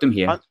 We loved him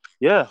here.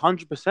 Yeah,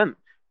 100%.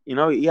 You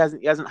know, he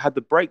hasn't had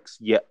the breaks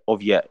yet.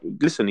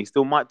 Listen, he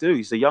still might do.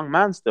 He's a young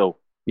man still.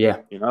 Yeah.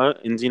 You know,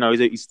 and you know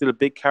he's still a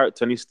big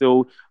character, and he's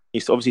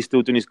obviously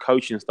still doing his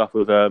coaching stuff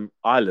with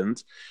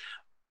Ireland,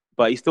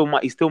 but he still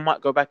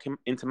might go back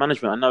into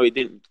management. I know it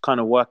didn't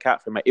kind of work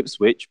out for him at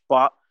Ipswich,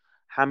 but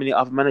how many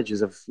other managers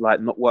have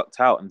not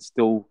worked out and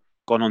still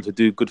gone on to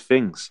do good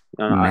things?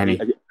 Many.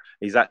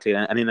 Exactly,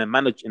 and in a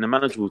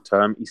manageable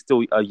term, he's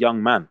still a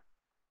young man.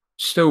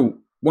 So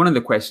one of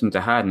the questions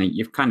I had, and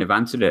you've kind of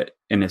answered it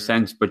in a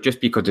sense, but just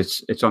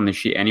because it's on the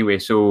sheet anyway.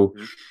 So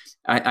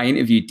I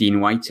interviewed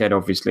Dean Whitehead,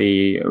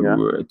 obviously,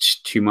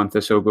 2 months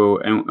or so ago,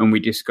 and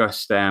we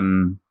discussed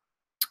the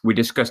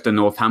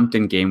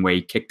Northampton game where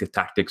he kicked the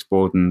tactics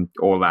board and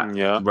all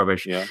that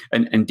rubbish. Yeah.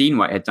 And Dean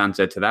Whitehead's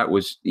answer to that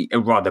was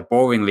rather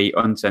boringly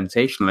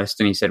unsensationalist,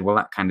 and he said, "Well,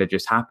 that kind of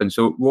just happened."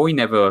 So Roy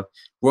never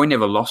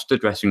lost the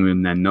dressing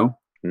room then, no?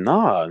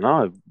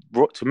 No.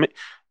 To me,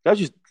 that's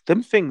just.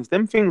 Them things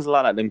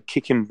like that, them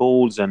kicking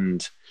balls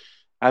and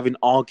having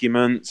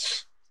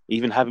arguments,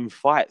 even having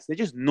fights, they're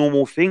just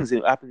normal things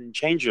that happen in the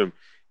change room.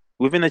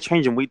 Within the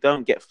change room, we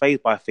don't get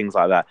fazed by things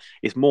like that.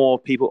 It's more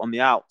people on the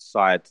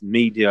outside,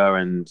 media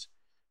and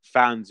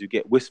fans who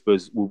get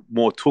whispers will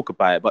more talk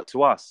about it. But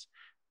to us,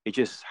 it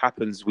just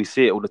happens. We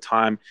see it all the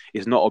time.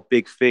 It's not a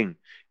big thing.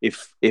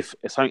 If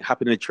something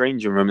happened in the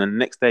changing room, then the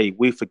next day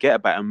we forget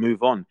about it and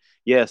move on.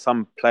 Yeah,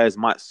 some players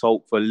might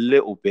sulk for a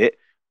little bit,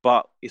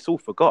 but it's all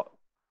forgot.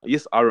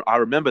 Yes, I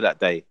remember that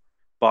day,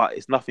 but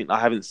it's nothing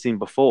I haven't seen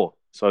before.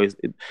 So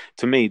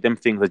to me, them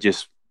things are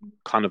just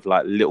kind of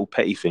like little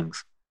petty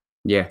things.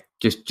 Yeah,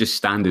 just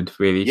standard,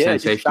 really. Yeah,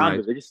 they're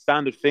just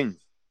standard things.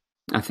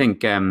 I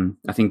think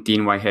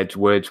Dean Whitehead's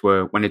words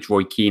were, "When it's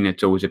Roy Keane,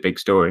 it's always a big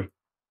story."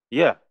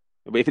 Yeah,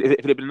 but if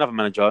it had been another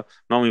manager,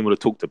 no one would have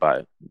talked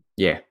about it.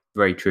 Yeah,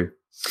 very true.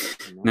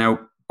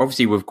 Now,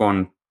 obviously, we've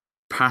gone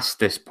past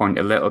this point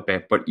a little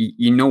bit, but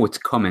you know it's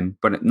coming,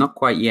 but not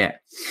quite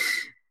yet.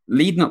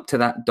 Leading up to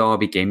that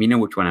Derby game, you know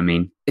which one I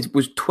mean. It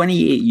was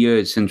 28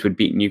 years since we'd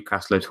beaten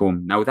Newcastle at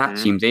home. Now, that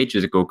seems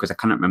ages ago because I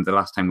cannot remember the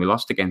last time we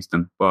lost against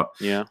them. But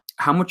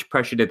how much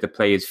pressure did the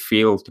players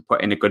feel to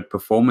put in a good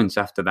performance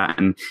after that?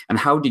 And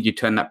how did you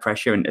turn that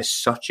pressure into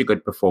such a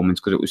good performance?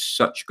 Because it was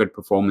such a good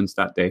performance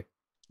that day.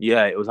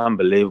 Yeah, it was an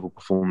unbelievable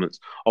performance.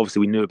 Obviously,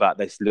 we knew about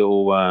this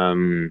little...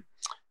 we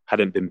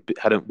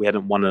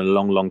hadn't won in a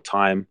long, long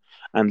time.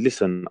 And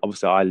listen,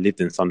 obviously, I lived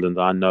in Sunderland.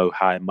 I know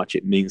how much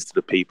it means to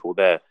the people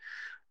there.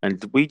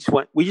 And we just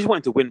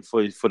wanted to win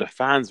for the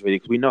fans, really,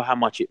 because we know how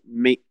much it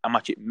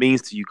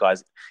means to you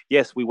guys.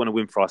 Yes, we want to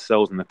win for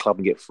ourselves and the club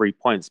and get 3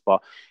 points, but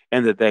at the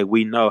end of the day,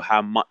 we know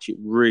how much it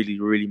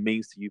really, really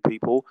means to you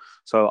people.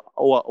 So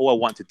all I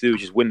want to do is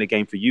just win the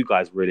game for you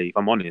guys, really, if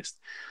I'm honest.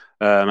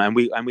 And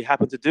we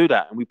happened to do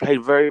that, and we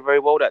played very, very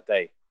well that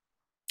day.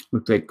 We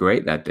played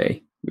great that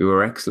day. We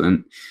were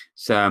excellent.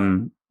 It's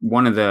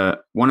one of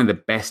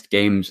the best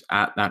games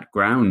at that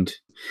ground,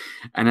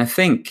 and I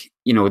think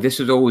this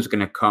is always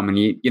going to come, and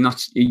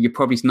you're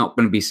probably not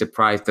going to be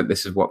surprised that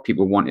this is what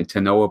people wanted to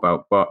know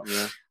about. But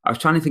I was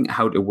trying to think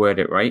how to word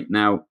it right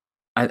now.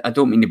 I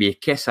don't mean to be a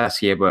kiss ass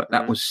here, but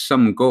that was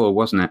some goal,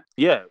 wasn't it?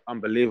 Yeah,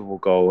 unbelievable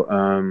goal.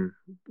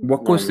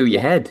 What goes through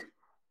your head?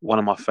 One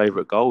of my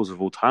favourite goals of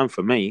all time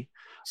for me.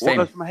 Same.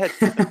 What goes through my head?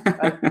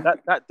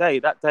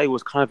 that day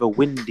was kind of a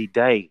windy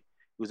day.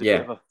 It was a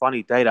bit of a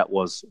funny day that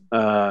was.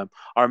 I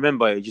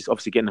remember just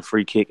obviously getting a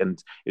free kick, and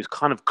it was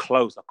kind of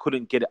close. I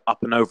couldn't get it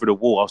up and over the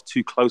wall. I was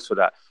too close for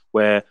that.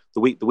 Where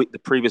the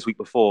previous week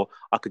before,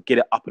 I could get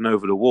it up and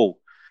over the wall.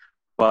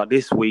 But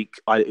this week,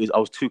 I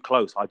was too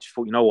close. I just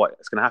thought, you know what,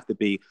 it's going to have to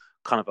be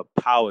kind of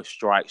a power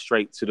strike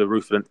straight to the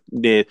roof of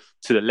near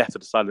to the left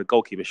of the side of the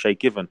goalkeeper, Shay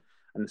Given.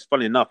 And it's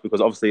funny enough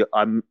because obviously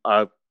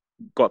I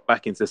got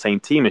back into the same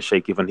team as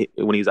Shay Given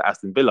when he was at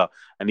Aston Villa,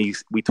 and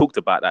we talked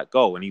about that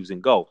goal when he was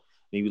in goal.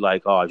 And he was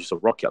like, "Oh, just a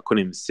rocket. I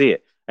couldn't even see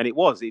it." And it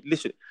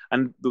literally.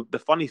 And the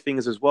funny thing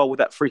is as well with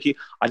that free kick,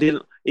 I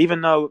didn't,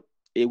 even though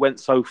it went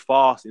so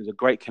fast, it was a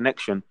great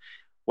connection.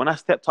 When I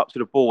stepped up to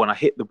the ball and I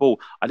hit the ball,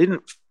 I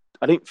didn't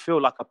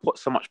feel like I put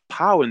so much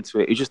power into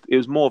it. It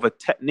was more of a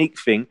technique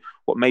thing,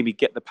 what made me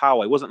get the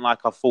power. It wasn't like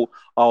I thought,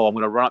 "Oh, I'm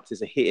going to run up to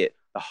this and hit it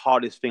the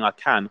hardest thing I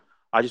can."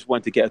 I just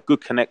wanted to get a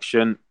good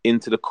connection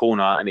into the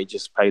corner, and it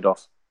just paid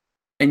off.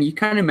 And you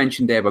kind of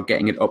mentioned there about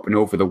getting it up and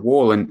over the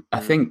wall. And I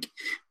think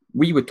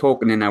we were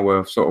talking in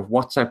our sort of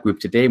WhatsApp group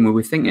today, and we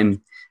were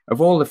thinking of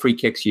all the free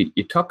kicks you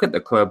took at the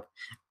club,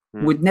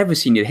 we'd never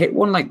seen you hit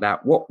one like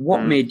that.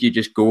 What made you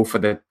just go for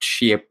the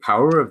sheer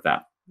power of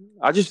that?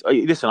 I just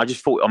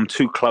thought I'm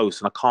too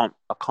close and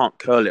I can't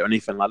curl it or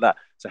anything like that.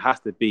 So it has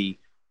to be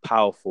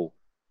powerful.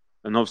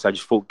 And obviously I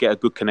just thought get a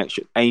good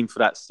connection, aim for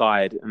that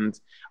side, and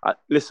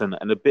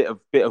and a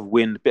bit of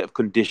wind, a bit of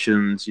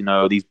conditions.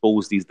 These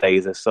balls these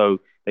days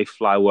they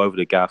fly all over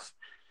the gaff,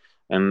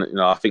 and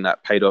I think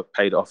that paid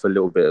off a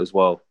little bit as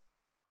well.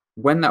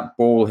 When that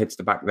ball hits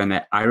the back of the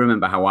net, I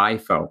remember how I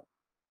felt.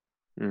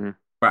 Mm-hmm.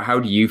 But how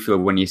do you feel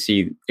when you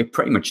see it?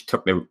 Pretty much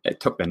took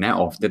the net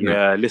off, didn't it?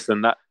 Yeah,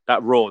 listen, that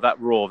roar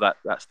of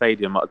that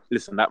stadium.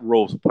 Listen, that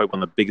roar was probably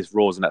one of the biggest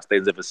roars in that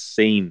stadium's ever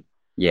seen.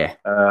 Yeah.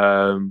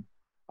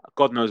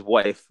 God knows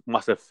what it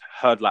must have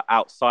heard like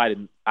outside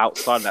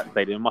that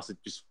stadium. It must have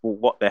just thought,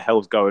 what the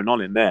hell's going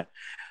on in there?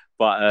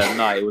 But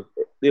no,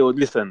 it was.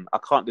 Listen, I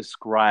can't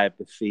describe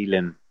the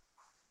feeling.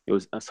 It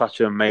was such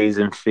an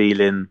amazing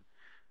feeling.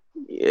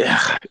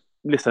 Yeah.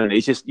 Listen,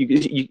 it's just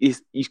you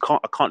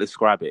can't. I can't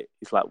describe it.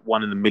 It's like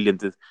one in a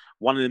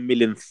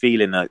million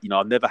feeling.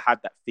 I've never had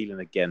that feeling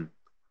again.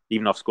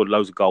 Even though I've scored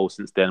loads of goals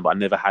since then, but I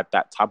never had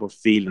that type of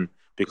feeling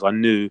because I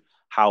knew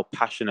how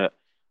passionate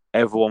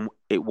everyone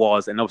it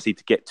was, and obviously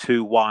to get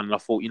 2-1, I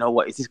thought, you know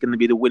what, is this going to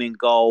be the winning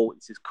goal?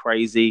 This is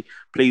crazy.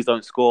 Please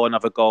don't score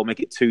another goal,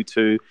 make it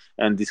 2-2,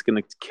 and it's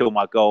going to kill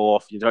my goal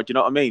off. Do you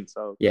know what I mean?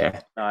 So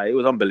yeah, it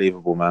was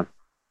unbelievable, man.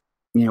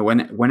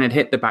 When it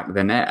hit the back of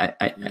the net,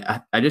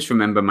 I just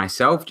remember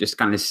myself just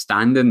kind of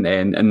standing there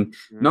and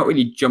not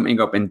really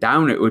jumping up and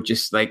down. It was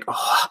just like,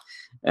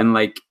 and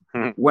like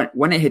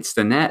when it hits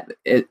the net,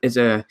 as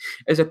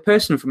a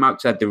person from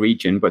outside the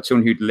region, but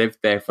someone who'd lived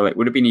there for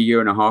would have been a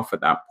year and a half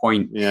at that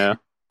point. Yeah.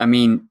 I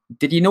mean,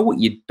 did you know what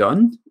you'd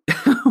done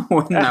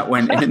when that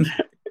went in?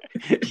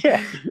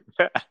 Yeah.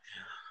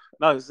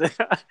 No,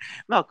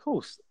 of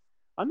course.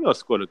 I knew I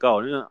scored a goal.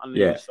 I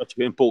knew it was such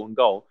an important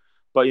goal.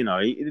 But, you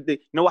know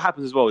what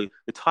happens as well?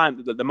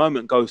 The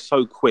moment goes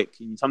so quick.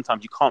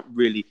 Sometimes you can't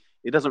really,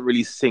 it doesn't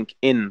really sink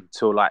in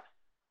till like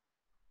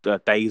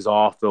the days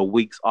after,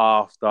 weeks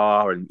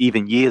after, and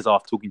even years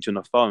after talking to you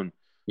on the phone.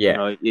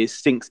 Yeah. It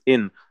sinks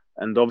in.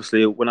 And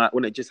obviously when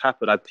it just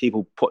happened, I had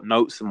people put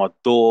notes on my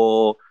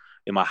door,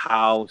 in my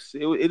house.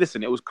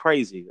 It was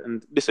crazy.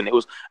 And listen, it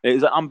was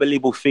an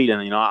unbelievable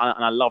feeling, and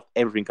I loved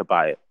everything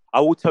about it. I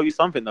will tell you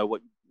something though,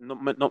 what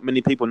not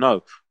many people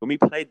know. When we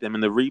played them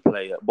in the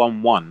replay at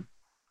 1-1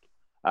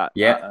 at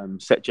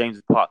St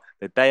James's Park,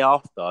 the day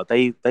after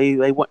they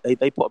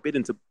put a bid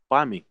in to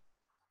buy me.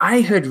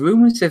 I heard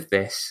rumours of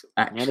this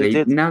actually.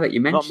 Yeah, now that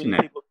you mention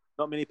it,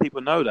 not many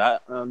people know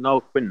that.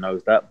 Noel Quinn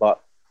knows that,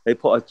 but they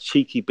put a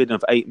cheeky bid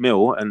of 8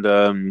 million,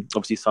 and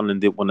obviously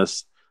Sunderland didn't want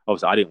us.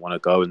 Obviously, I didn't want to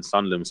go, and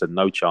Sunderland said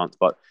no chance.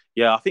 But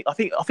yeah, I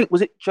think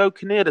was it Joe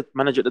Kinnear, the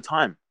manager at the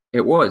time?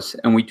 It was,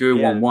 and we drew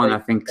 1-1. I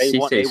think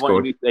Cisse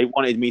scored. They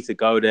wanted me to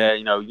go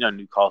there.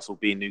 Newcastle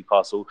being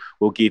Newcastle,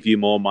 we'll give you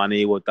more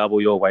money, we'll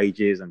double your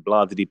wages, and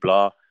blah blah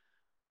blah.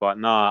 But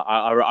no,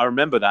 I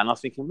remember that, and I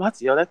was thinking,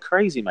 Matty, they're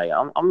crazy, mate.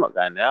 I'm not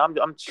going there. I'm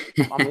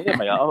here,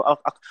 mate.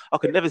 I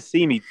could never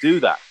see me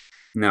do that.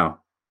 No.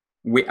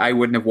 I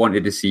wouldn't have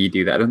wanted to see you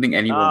do that. I don't think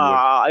anyone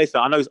would.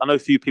 Listen, I know a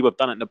few people have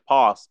done it in the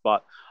past,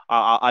 but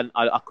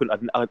I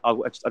couldn't. I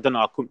don't know.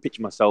 I couldn't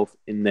picture myself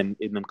in them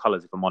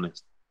colours, if I'm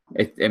honest.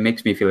 It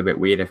makes me feel a bit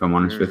weird, if I'm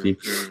honest with you.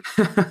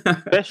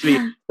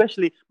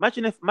 especially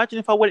imagine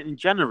if I went in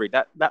January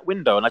that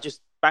window and I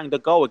just banged a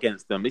goal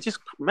against them. It's just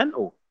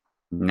mental.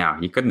 No,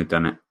 you couldn't have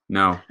done it.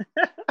 No,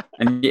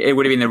 and it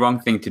would have been the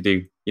wrong thing to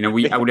do.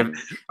 I would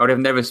have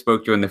never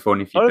spoke to you on the phone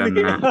if you'd done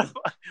that.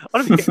 I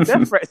don't think it's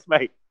death threats,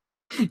 mate.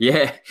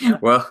 Yeah,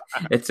 well,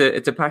 it's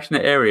a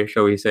passionate area,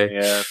 shall we say?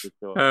 Yeah, for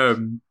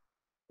sure.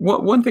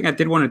 One thing I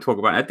did want to talk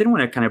about, I didn't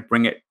want to kind of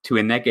bring it to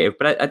a negative,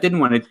 but I did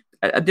want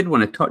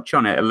to touch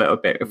on it a little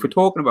bit. If we're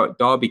talking about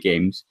derby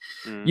games,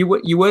 you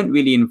weren't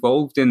really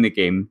involved in the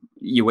game.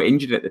 You were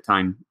injured at the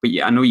time, but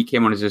I know you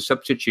came on as a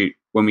substitute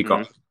when we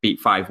got beat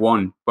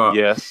 5-1. But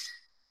yes,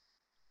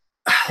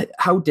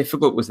 how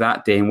difficult was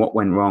that day, and what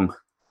went wrong?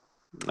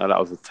 No, that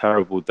was a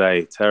terrible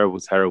day. Terrible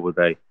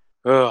day.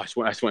 Oh, I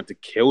just wanted to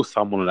kill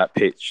someone on that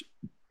pitch.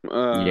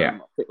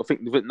 I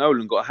think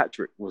Nolan got a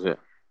hat-trick, was it?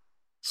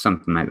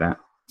 Something like that.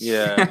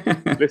 Yeah.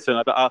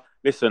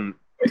 Listen,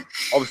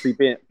 obviously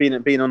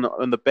being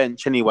on the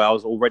bench anyway, I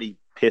was already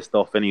pissed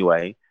off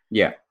anyway.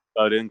 Yeah.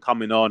 So then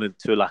coming on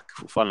into like,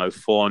 I don't know,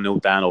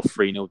 4-0 down or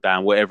 3-0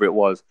 down, whatever it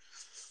was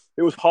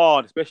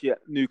hard, especially at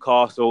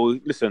Newcastle.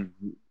 Listen,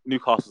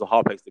 Newcastle's a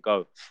hard place to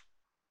go.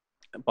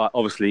 But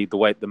obviously the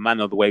way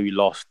we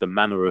lost, the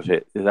manner of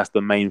it, that's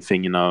the main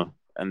thing, and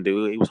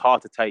it was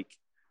hard to take.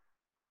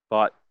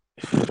 But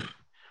I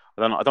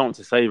don't know what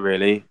to say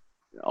really.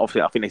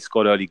 Obviously, I think they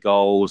scored early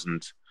goals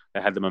and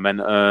they had the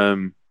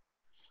momentum.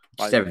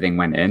 Just everything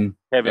went in.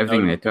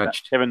 Everything they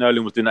touched. Kevin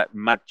Nolan was doing that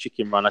mad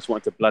chicken run. I just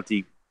wanted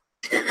to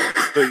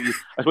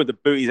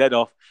boot his head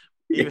off,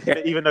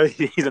 even though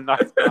he's a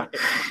nice guy.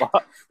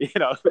 But,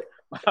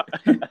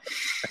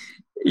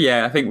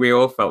 Yeah, I think we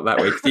all felt that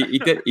way. He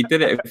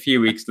did it a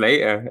few weeks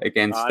later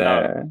against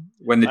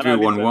when they drew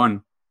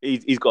 1-1.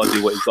 He's got to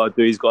do what he's got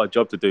to do. He's got a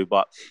job to do.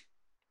 But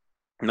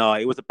no,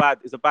 it was a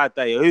bad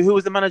day. Who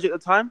was the manager at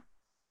the time?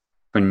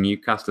 For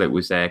Newcastle, it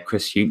was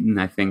Chris Hughton,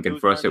 I think, and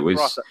for us, it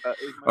was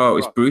it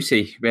was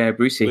Brucey. Yeah,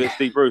 Brucey. It was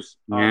Steve Bruce.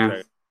 Oh, yeah.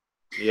 Okay.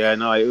 Yeah,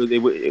 no, it was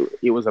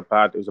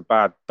dire.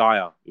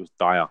 It was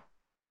dire.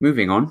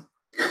 Moving on.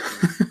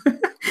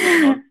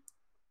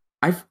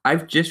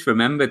 I've just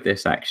remembered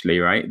this actually,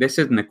 right? This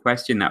isn't a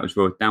question that was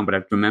wrote down, but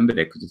I've remembered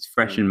it because it's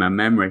fresh in my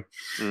memory.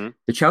 Mm.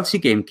 The Chelsea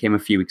game came a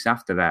few weeks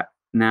after that.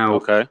 Now,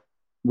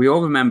 we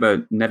all remember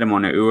Nedum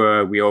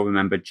Onuoha, we all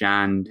remember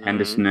Jan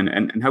Henderson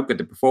and how good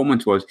the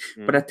performance was.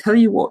 But I tell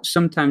you what,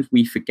 sometimes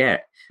we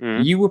forget.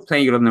 You were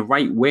playing on the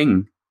right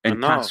wing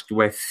and tasked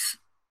with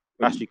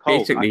Ashley Cole.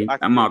 Basically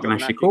Mark and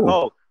Ashley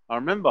Cole. I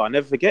remember, I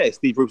never forget it.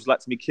 Steve Bruce was like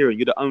to me, Kieran,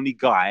 you're the only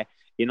guy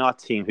in our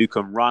team who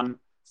can run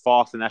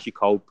fast and Ashley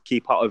Cole,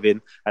 keep up with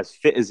him, as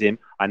fit as him.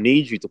 I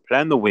need you to play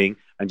on the wing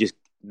and just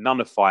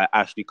nullify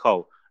Ashley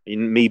Cole.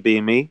 And me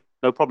being me,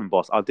 no problem,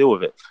 boss. I'll deal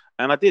with it.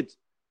 And I did.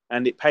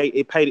 And it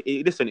paid.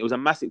 Listen, it was a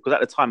massive, because at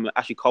the time,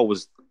 Ashley Cole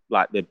was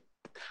like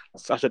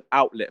such an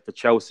outlet for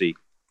Chelsea.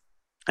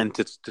 And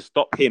to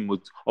stop him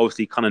would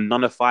obviously kind of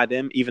nullify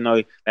them, even though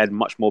they had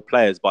much more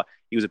players. But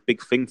he was a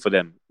big thing for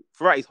them.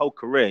 Throughout his whole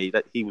career,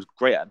 that he was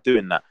great at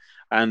doing that.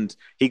 And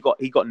he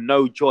got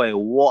no joy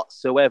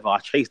whatsoever. I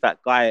chased that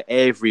guy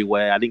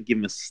everywhere. I didn't give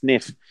him a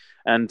sniff.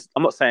 And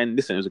I'm not saying,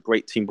 listen, it was a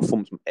great team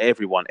performance from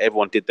everyone.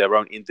 Everyone did their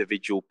own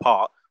individual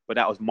part, but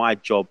that was my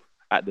job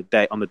on the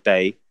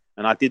day,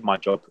 and I did my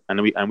job.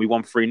 And we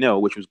won 3-0,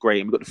 which was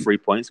great. And we got the 3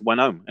 points, went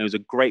home. And it was a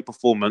great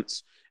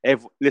performance.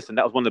 Listen,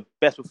 that was one of the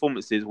best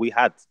performances we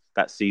had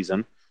that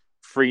season.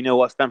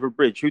 3-0 at Stamford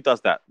Bridge. Who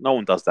does that? No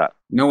one does that.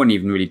 No one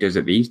even really does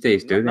it these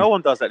days, do they? No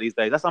one does that these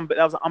days. That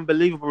was an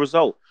unbelievable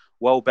result.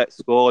 Welbeck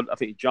scored. I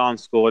think John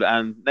scored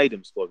and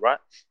Nedum scored, right?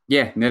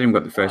 Yeah, Nedum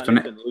got the first one.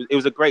 It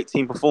was a great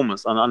team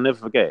performance, and I'll never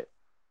forget it.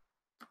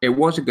 It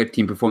was a good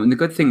team performance. And the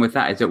good thing with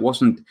that is it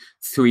wasn't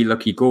 3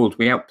 lucky goals.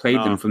 We outplayed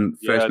them from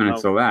first minute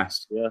to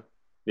last.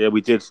 Yeah,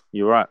 we did.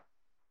 You're right.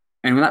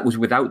 And that was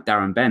without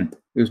Darren Bent.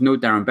 There was no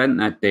Darren Bent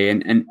that day.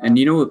 And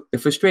the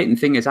frustrating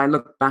thing is I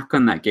look back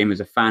on that game as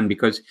a fan,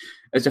 because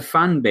as a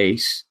fan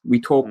base, we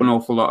talk an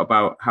awful lot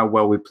about how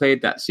well we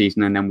played that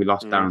season and then we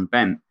lost Darren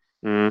Bent.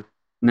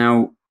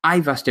 Now,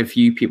 I've asked a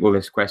few people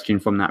this question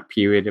from that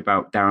period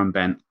about Darren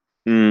Bent.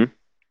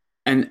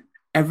 And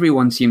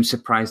everyone seems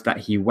surprised that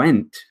he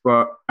went.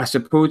 But I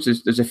suppose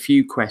there's a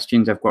few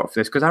questions I've got for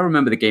this, because I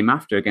remember the game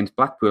after against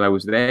Blackpool. I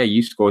was there.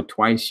 You scored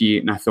twice,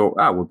 and I thought,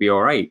 we'll be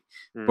all right.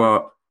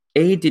 But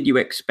A, did you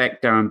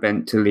expect Darren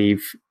Bent to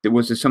leave?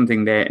 Was there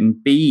something there?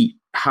 And B,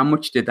 how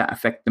much did that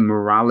affect the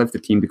morale of the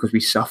team? Because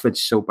we suffered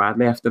so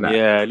badly after that.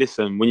 Yeah,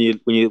 listen, when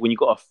you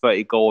got a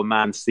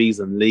 30-goal-a-man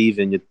season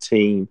leaving your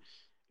team,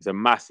 it's a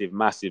massive,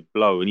 massive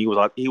blow. And he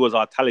was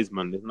our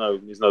talisman.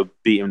 There's no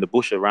beating the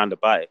bush around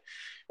about it.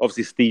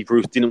 Obviously, Steve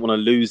Bruce didn't want to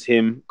lose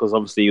him because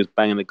obviously he was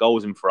banging the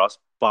goals in for us.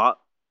 But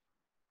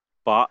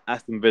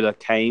Aston Villa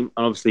came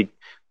and obviously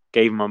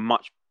gave him a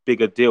much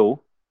bigger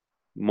deal,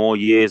 more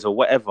years or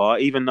whatever.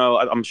 Even though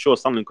I'm sure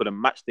Sunderland could have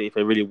matched it if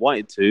they really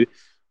wanted to,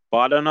 but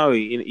I don't know.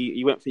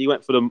 He went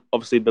for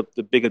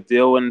the bigger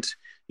deal, and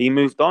he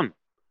moved on.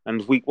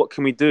 And what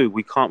can we do?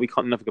 We can't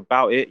do nothing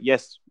about it.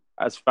 Yes,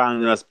 as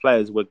fans and as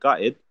players, we're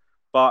gutted,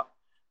 but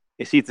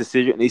it's his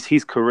decision. It's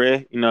his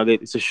career.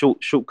 It's a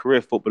short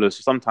career footballer.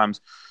 So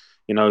sometimes,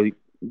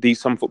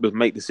 some footballers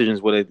make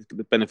decisions where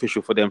they're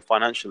beneficial for them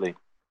financially.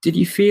 Did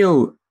you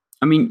feel?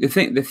 I mean, the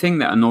thing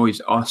that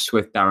annoys us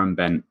with Darren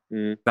Bent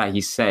that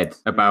he said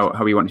about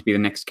how he wanted to be the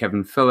next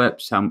Kevin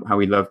Phillips, how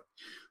he loved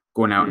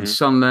going out in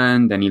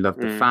Sunderland and he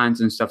loved the fans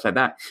and stuff like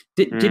that.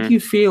 Did you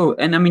feel,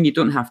 and I mean, you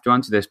don't have to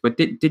answer this, but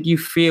did you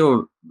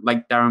feel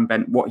like Darren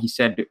Bent, what he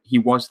said, he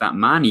was that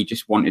man? He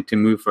just wanted to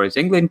move for his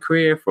England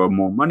career, for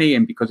more money,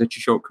 and because it's a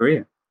short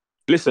career?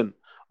 Listen,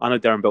 I know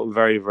Darren Bent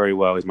very, very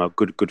well. He's my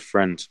good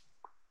friend.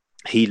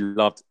 He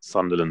loved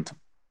Sunderland.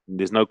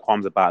 There's no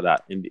qualms about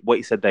that. And what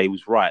he said there, he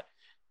was right.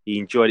 He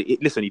enjoyed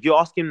it. Listen, if you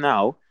ask him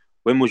now,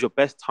 when was your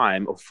best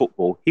time of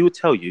football, he would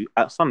tell you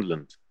at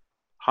Sunderland,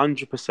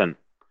 100%.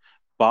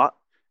 But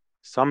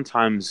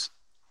sometimes,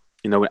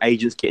 when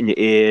agents get in your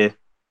ear,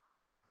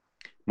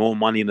 more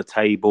money on the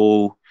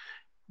table,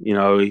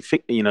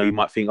 You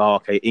might think, oh,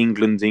 okay,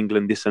 England,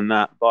 this and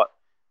that, but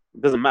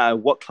it doesn't matter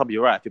what club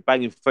you're at. If you're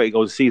banging 30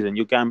 goals a season,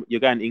 you're going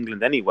to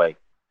England anyway.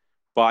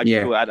 But I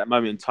just feel at that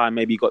moment in time,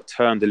 maybe he got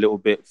turned a little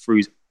bit through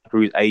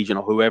his agent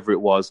or whoever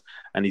it was,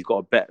 and he's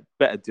got a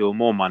better deal,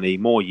 more money,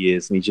 more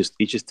years, and he's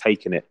just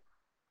taken it.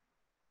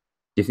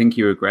 Do you think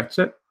he regrets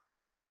it?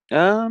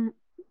 No,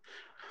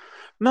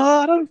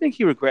 I don't think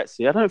he regrets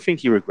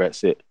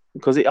it.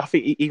 Because I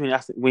think even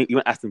when he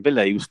went Aston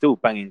Villa, he was still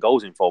banging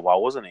goals in for a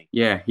while, wasn't he?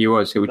 Yeah, he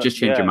was. It would just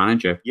change your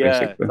manager,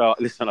 basically. So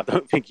listen, I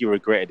don't think he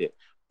regretted it.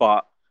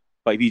 But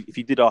if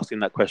you did ask him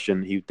that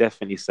question, he would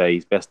definitely say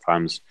his best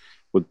times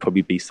would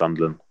probably be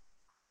Sunderland.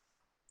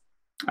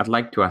 I'd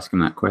like to ask him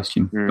that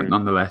question, but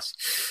nonetheless.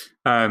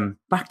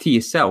 Back to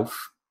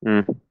yourself.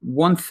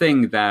 One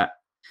thing that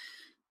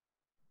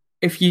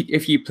if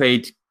you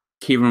played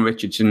Kieran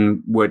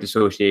Richardson word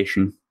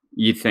association,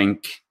 you'd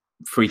think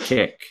free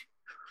kick.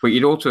 But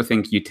you'd also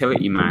think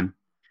utility man,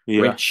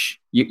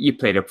 which you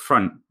played up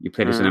front. You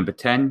played as a number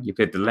 10. You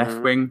played the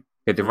left wing,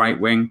 played the right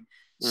wing,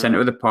 centre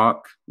of the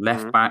park,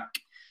 left back.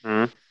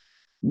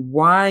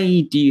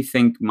 Why do you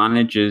think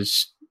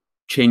managers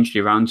changed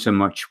you around so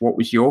much? What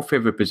was your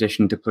favourite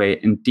position to play?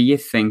 And do you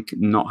think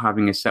not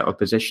having a settled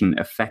position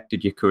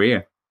affected your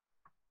career?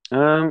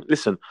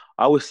 Listen,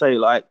 I would say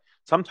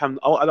sometimes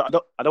I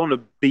don't want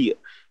to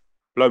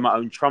blow my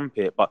own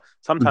trumpet, but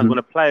sometimes when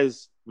a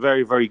player's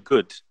very, very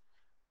good,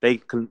 they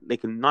can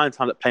 9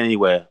 times play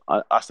anywhere.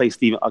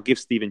 I'll give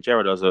Steven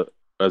Gerrard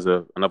as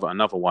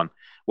another one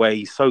where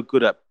he's so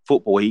good at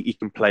football. He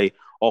can play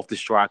off the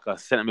striker,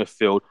 centre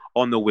midfield,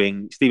 on the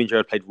wing. Steven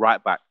Gerrard played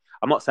right back.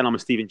 I'm not saying I'm a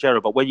Steven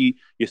Gerrard, but when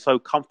you're so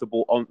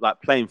comfortable on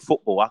playing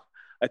football,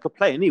 I could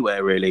play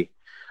anywhere really.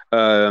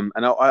 And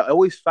I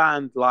always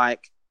found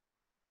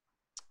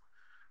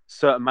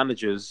certain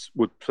managers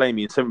would play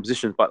me in certain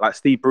positions, but like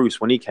Steve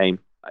Bruce when he came,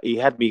 he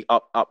had me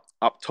up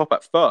top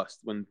at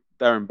first when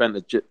Darren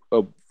Bent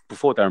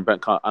before Darren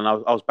Bent, and I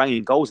was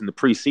banging goals in the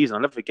pre-season.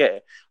 I'll never forget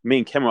it. Me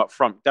and Ken were up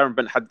front. Darren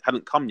Bent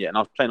hadn't come yet, and I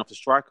was playing off the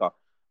striker.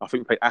 I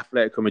think we played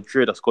Atletico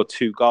Madrid. I scored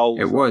 2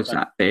 goals. It was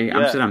at the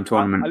Amsterdam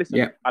tournament.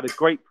 I had a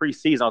great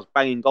pre-season. I was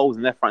banging goals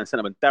in left, right, and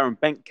centre. But Darren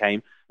Bent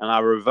came, and I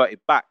reverted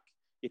back.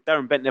 If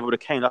Darren Bent never would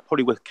have came, I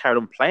probably would have carried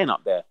on playing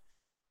up there.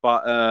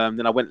 But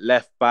then I went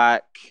left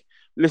back.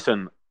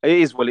 Listen, it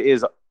is what it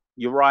is.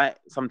 You're right.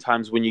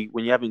 Sometimes when you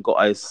haven't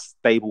got a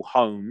stable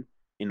home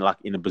in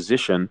a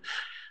position,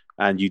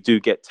 and you do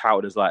get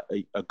touted as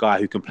a guy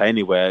who can play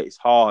anywhere, it's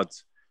hard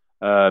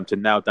to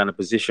nail down a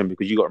position,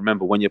 because you got to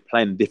remember when you're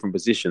playing in different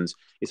positions,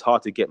 it's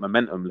hard to get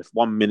momentum. If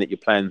 1 minute you're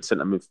playing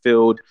centre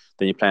midfield,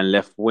 then you're playing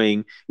left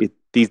wing.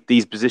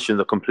 These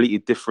positions are completely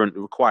different,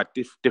 require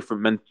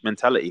different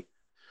mentality.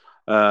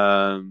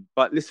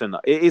 But listen,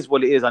 it is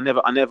what it is. I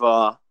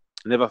never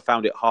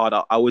found it hard.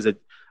 I always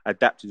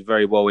adapted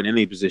very well in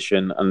any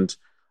position, and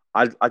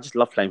I just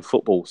love playing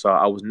football. So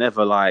I was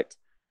never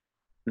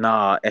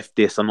nah, F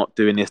this, I'm not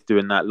doing this,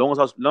 doing that. Long as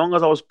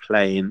I was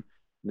playing in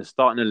the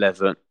starting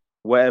 11,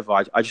 wherever,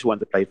 I just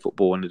wanted to play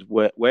football, and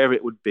wherever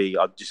it would be,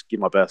 I'd just give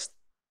my best.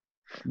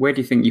 Where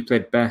do you think you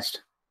played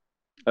best?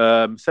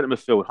 Centre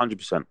midfield,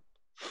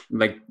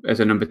 100%. As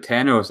a number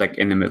 10, or was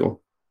in the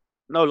middle?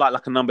 No,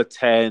 like a number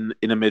 10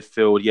 in the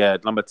midfield. Yeah,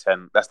 number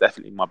 10. That's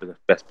definitely my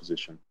best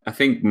position. I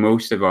think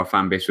most of our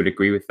fan base would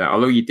agree with that.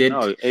 Although you did...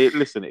 No, it's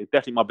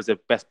definitely my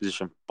best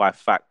position by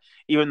fact.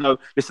 Even though,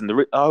 listen,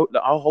 the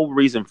whole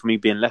reason for me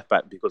being left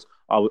back, because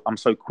I'm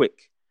so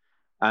quick.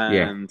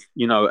 And,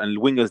 and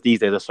wingers these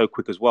days are so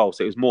quick as well.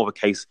 So it was more of a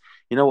case,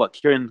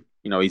 Kieran,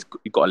 he's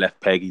got a left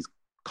peg. He's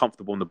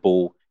comfortable on the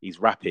ball. He's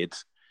rapid.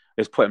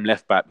 Let's put him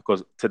left back,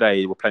 because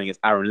today we're playing against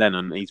Aaron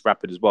Lennon. And he's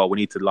rapid as well. We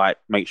need to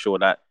make sure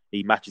that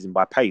he matches him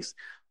by pace.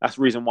 That's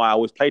the reason why I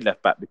always played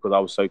left back, because I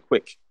was so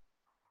quick.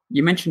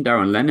 You mentioned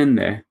Aaron Lennon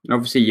there.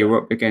 Obviously, you're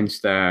up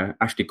against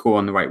Ashley Cole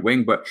on the right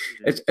wing, but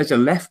as a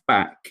left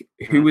back,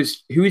 who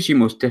was your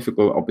most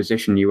difficult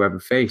opposition you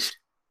ever faced?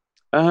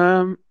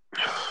 I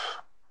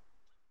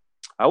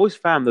always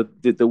found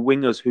that the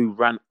wingers who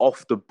ran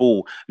off the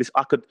ball.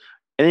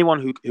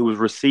 Anyone who was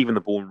receiving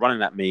the ball and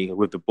running at me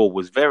with the ball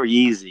was very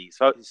easy.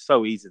 So it's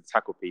so easy to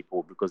tackle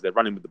people, because they're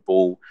running with the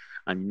ball,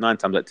 and 9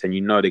 times out of 10,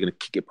 they're going to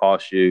kick it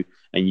past you,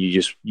 and you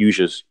just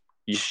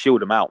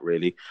shield them out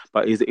really.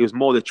 But it was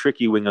more the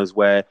tricky wingers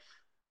where,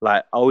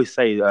 I always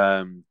say,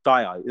 Dyer,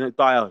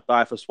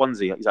 Dyer for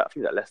Swansea. I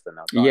think at Leicester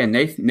now. Dyer. Yeah,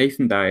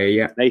 Nathan Dyer.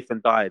 Yeah,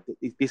 Nathan Dyer.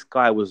 This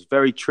guy was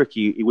very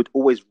tricky. He would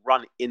always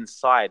run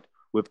inside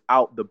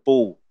without the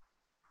ball.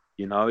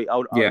 He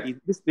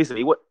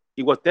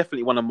was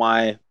definitely one of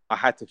my... I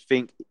had to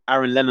think.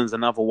 Aaron Lennon's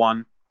another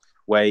one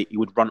where he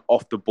would run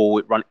off the ball,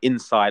 he'd run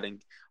inside,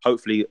 and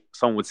hopefully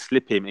someone would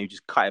slip him and he'd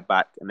just cut it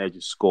back and they'd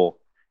just score.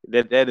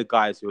 They're the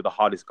guys who are the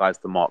hardest guys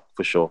to mark,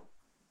 for sure.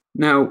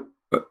 Now,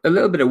 a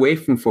little bit away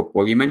from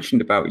football, you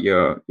mentioned about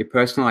your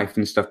personal life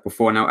and stuff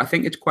before. Now, I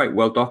think it's quite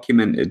well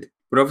documented,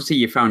 but obviously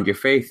you found your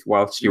faith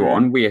whilst you were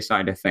on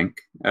Wearside, I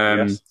think.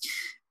 Yes.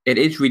 It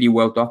is really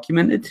well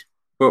documented,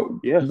 but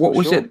what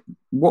was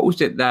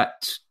it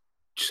that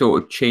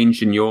sort of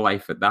changed in your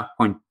life at that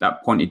point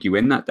that pointed you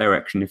in that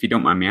direction? If you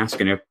don't mind me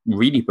asking a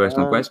really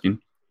personal question.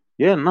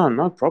 Yeah,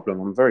 no problem.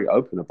 I'm very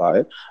open about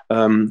it.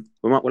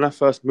 When I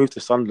first moved to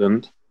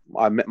Sunderland,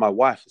 I met my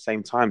wife at the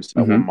same time.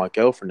 So my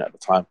girlfriend at the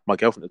time.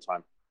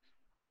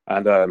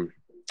 And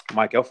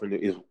my girlfriend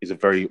is a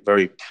very,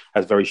 very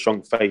has very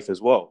strong faith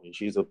as well, and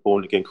she's a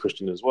born again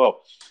Christian as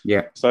well.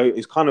 Yeah. So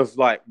it's kind of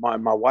like my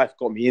wife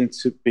got me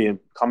into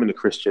becoming a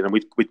Christian, and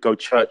we'd go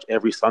church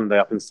every Sunday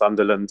up in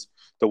Sunderland,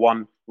 the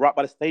one right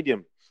by the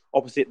stadium,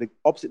 opposite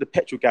the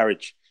petrol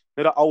garage,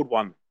 you know, that old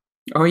one.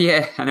 Oh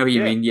yeah, I know what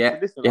you mean. Yeah.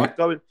 Listen, yeah.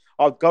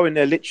 I'd go in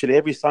there literally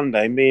every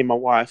Sunday. Me and my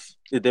wife,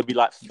 there'd be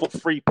like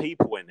 3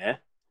 people in there,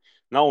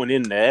 no one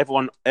in there.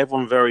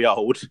 Everyone very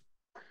old.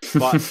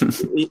 But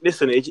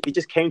listen, it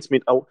just came to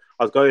me.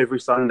 I'd go every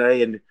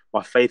Sunday, and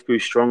my faith grew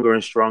stronger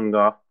and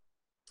stronger,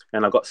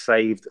 and I got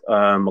saved.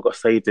 I got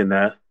saved in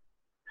there,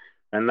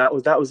 and that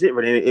was it.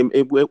 Really,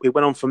 it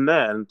went on from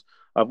there, and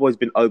I've always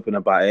been open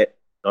about it.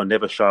 I'll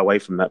never shy away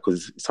from that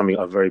because it's something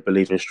I very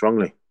believe in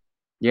strongly.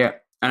 Yeah,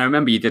 and I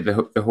remember you did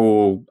the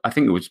whole. I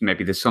think it was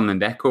maybe the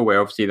Sunderland Echo, where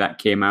obviously that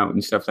came out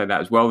and stuff like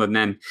that as well. And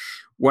then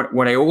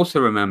what I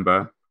also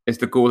remember is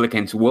the goal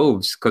against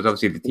Wolves, because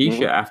obviously the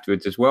T-shirt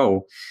afterwards as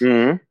well.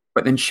 Mm-hmm.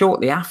 But then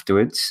shortly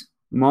afterwards,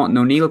 Martin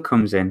O'Neill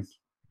comes in.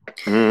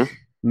 Mm-hmm.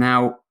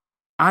 Now,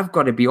 I've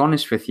got to be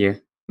honest with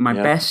you. My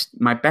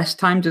best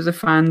times as a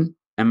fan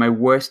and my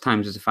worst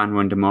times as a fan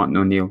were under Martin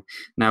O'Neill.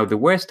 Now, the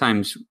worst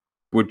times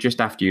were just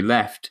after you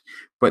left.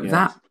 But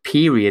that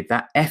period,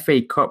 that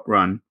FA Cup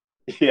run,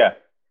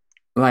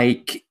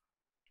 like,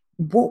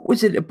 what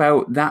was it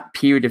about that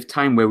period of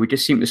time where we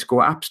just seemed to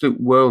score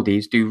absolute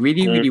worldies, do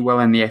really, really well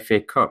in the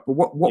FA Cup? But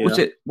what was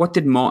it? What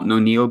did Martin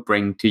O'Neill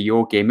bring to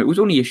your game? It was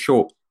only a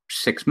short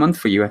 6 months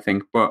for you, I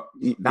think, but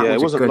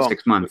that was a good long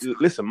 6 months.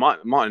 Listen,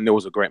 Martin O'Neill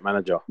was a great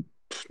manager.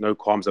 No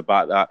qualms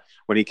about that.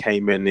 When he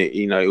came in,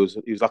 he was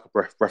like a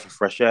breath of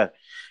fresh air.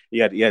 He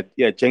had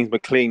James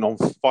McLean on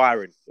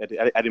firing. He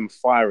had him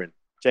firing.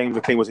 James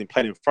McLean wasn't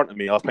playing in front of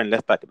me. I was playing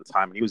left back at the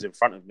time, and he was in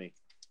front of me.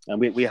 And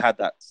we had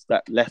that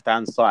left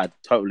hand side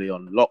totally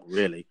on lock,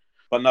 really.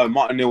 But no,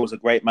 Martin O'Neill was a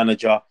great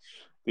manager.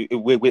 We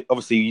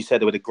obviously, you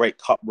said they were a great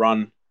cup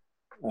run.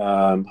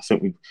 I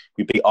think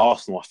we beat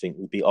Arsenal.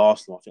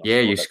 Yeah,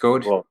 you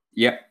scored. Well.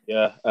 Yeah.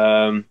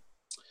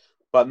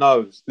 But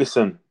no,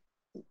 listen,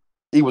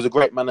 he was a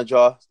great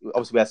manager.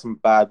 Obviously, we had some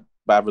bad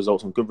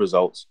results and good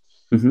results.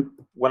 Mm-hmm.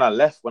 When I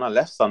left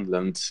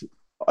Sunderland,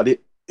 he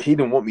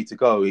didn't want me to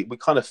go. We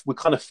kind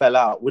of fell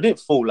out. We didn't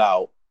fall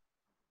out,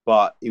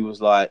 but it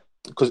was like,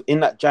 because in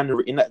that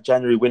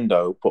January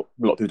window, but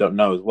a lot of people don't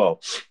know as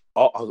well,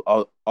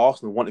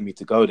 Arsenal wanted me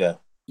to go there.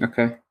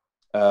 Okay.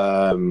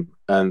 And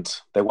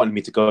they wanted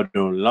me to go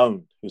there on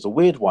loan. It was a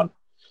weird one.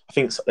 I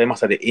think they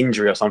must have had an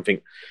injury or something.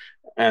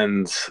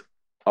 And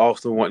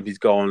Arsenal wanted me to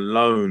go on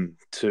loan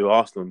to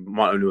Arsenal.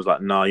 Martin O'Neill was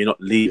like, "No, you're not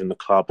leaving the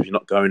club. You're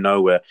not going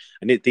nowhere."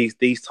 And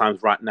these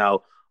times right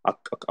now, I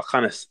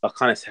kind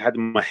of had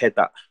in my head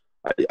that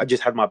I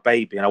just had my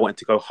baby and I wanted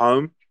to go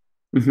home.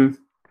 Mm-hmm.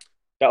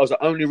 That was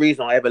the only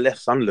reason I ever left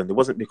Sunderland. It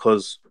wasn't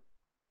because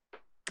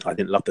I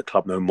didn't love the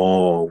club no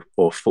more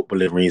or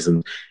footballing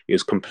reasons. It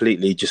was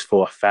completely just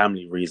for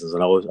family reasons.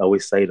 And I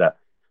always say that.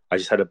 I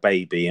just had a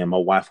baby and my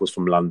wife was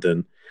from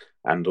London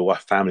and all my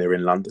family are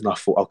in London. I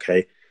thought,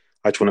 okay,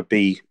 I just want to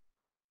be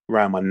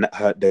around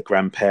their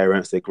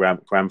grandparents, their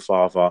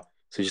grandfather.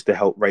 So just to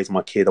help raise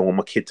my kid, I want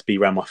my kid to be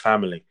around my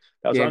family.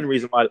 That was the only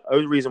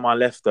reason why I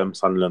left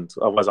Sunderland.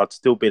 Otherwise, I'd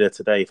still be there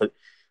today.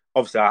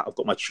 Obviously, I've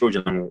got my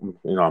children,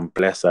 and I'm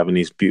blessed having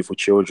these beautiful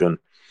children.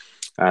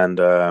 And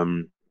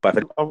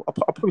but I'll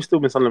probably still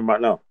be in Sunderland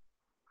right now.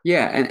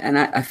 Yeah, and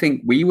I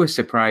think we were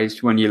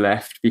surprised when you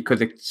left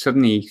because it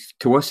suddenly,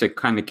 to us, it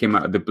kind of came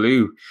out of the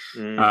blue.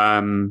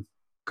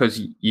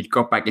 Because you'd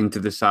got back into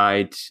the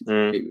side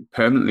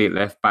permanently at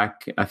left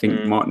back. I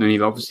think Martin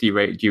O'Neill obviously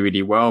rated you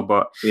really well,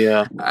 but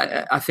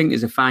I think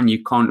as a fan,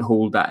 you can't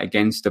hold that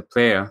against a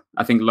player.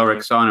 I think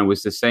Lorik Sana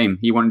was the same.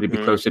 He wanted to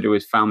be closer to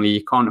his family.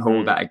 You can't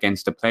hold that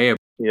against a player.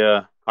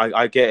 Yeah,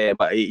 I get it,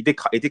 but it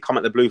did come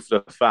at the blue for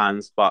the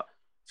fans. But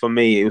for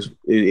me,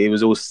 it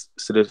was all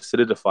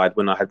solidified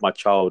when I had my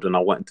child and I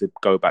wanted to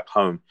go back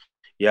home.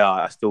 Yeah,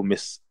 I still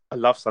I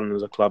love Sunderland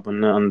as a club,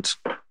 and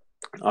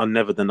I'll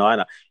never deny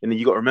that. And then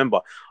you got to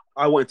remember,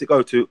 I wanted to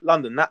go to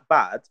London that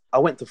bad. I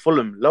went to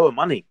Fulham, lower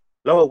money,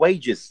 lower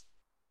wages.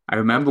 I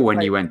remember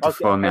when you went to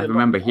Fulham. I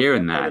remember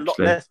hearing that. A lot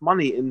less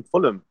money in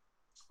Fulham.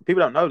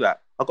 People don't know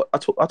that. I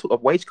took a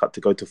wage cut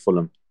to go to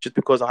Fulham just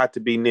because I had to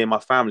be near my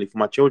family for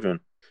my children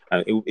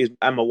and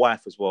my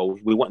wife as well.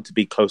 We wanted to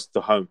be close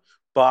to home.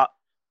 But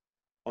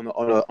on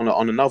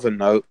another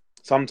note,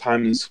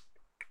 sometimes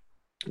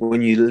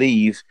when you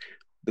leave,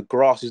 the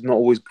grass is not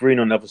always green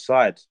on the other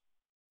side.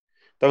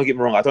 Don't get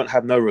me wrong, I don't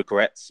have no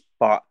regrets,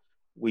 but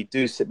we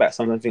do sit back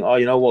sometimes and think, oh,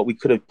 you know what, we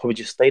could have probably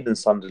just stayed in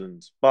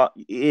Sunderland. But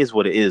it is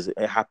what it is.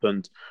 It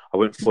happened. I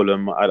went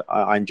Fulham.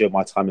 I enjoyed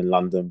my time in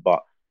London,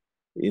 but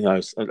you know,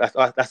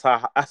 that's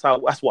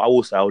what I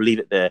will say. I'll leave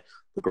it there.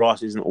 The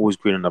grass isn't always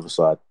green on the other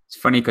side. It's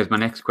funny because my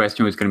next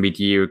question was going to be,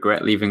 do you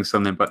regret leaving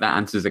Sunderland? But that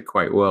answers it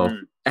quite well.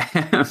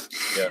 Yeah.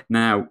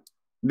 Now,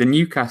 the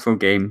Newcastle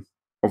game,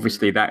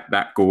 obviously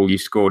that goal you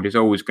scored is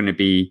always going to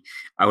be,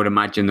 I would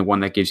imagine, the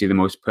one that gives you the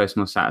most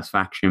personal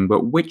satisfaction.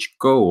 But which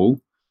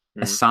goal,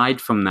 aside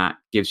from that,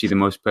 gives you the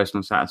most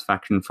personal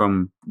satisfaction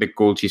from the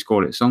goals you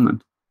scored at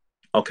Sunderland?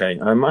 Okay,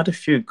 I had a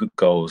few good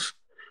goals,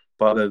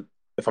 but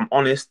if I'm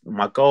honest,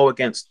 my goal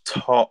against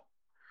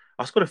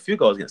I scored a few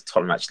goals against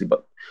Tottenham actually,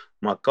 but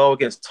my goal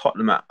against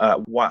Tottenham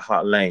at White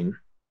Hart Lane,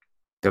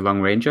 the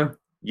long ranger.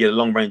 Yeah, the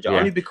long ranger. Yeah.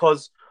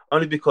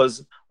 Only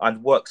because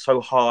I'd worked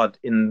so hard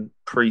as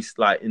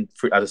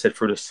I said,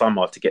 through the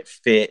summer to get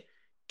fit,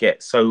 that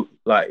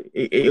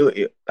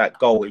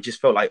goal. It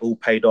just felt like all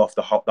paid off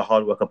the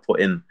hard work I put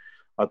in.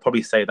 I'd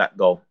probably say that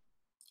goal.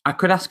 I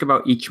could ask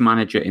about each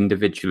manager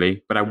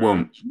individually, but I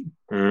won't.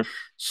 Mm.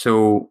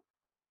 So,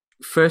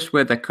 first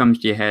word that comes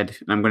to your head,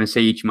 and I'm going to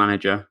say each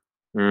manager.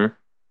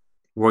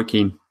 Roy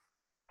Keane.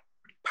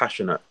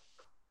 Passionate.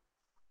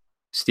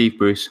 Steve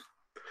Bruce.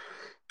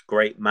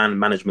 Great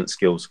management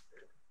skills.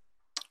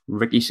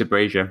 Ricky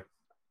Sabrasia.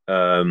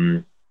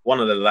 One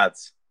of the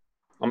lads.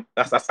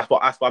 That's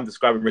what I'm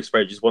describing Ricky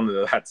Sabrasia, just one of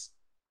the lads.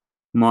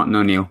 Martin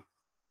O'Neill.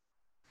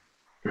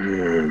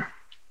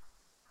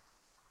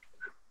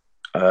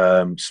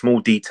 Small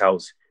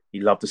details.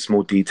 You love the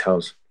small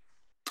details.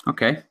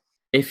 Okay.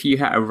 If you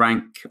had to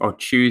rank or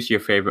choose your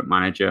favourite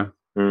manager,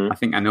 I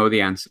think I know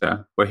the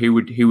answer, but who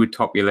would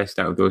top your list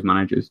out of those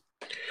managers?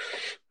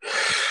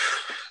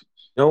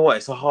 You know what?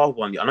 It's a hard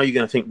one. I know you're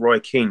going to think Roy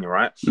Keane,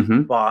 right?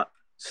 Mm-hmm. But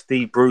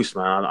Steve Bruce,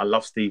 man, I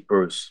love Steve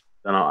Bruce.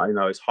 And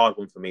it's a hard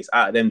one for me. It's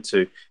out of them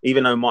two.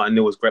 Even though Martin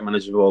O'Neill was a great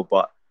manager as well,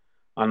 but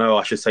I know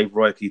I should say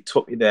Roy. He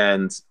took me there,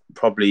 and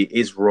probably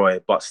is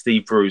Roy. But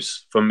Steve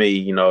Bruce, for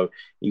me, he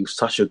was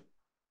such a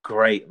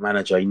great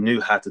manager. He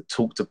knew how to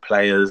talk to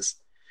players.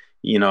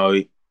 He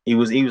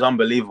was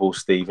unbelievable,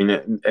 Steve,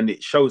 and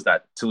it shows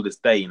that till this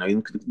day.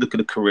 You look at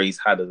the career he's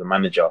had as a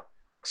manager.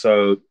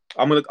 So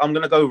I'm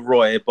gonna go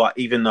Roy, but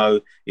even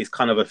though it's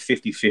kind of a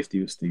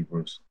 50-50 with Steve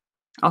Bruce.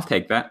 I'll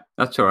take that.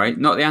 That's all right.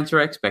 Not the answer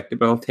I expected,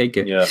 but I'll take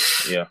it.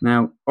 Yeah.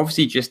 Now,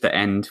 obviously, just to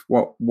end,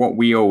 what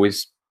we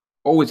always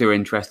are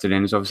interested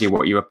in is obviously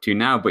what you're up to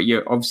now, but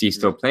you're obviously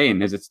still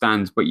playing as it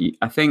stands. But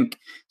I think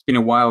it's been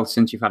a while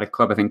since you've had a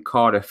club. I think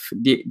Cardiff.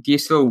 Do you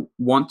still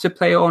want to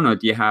play on, or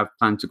do you have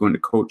plans to go into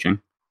coaching?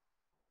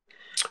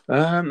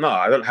 No,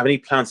 I don't have any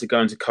plans to go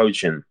into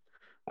coaching,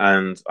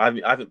 and I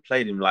haven't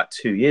played in like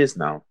 2 years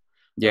now.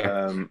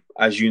 Yeah.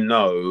 As you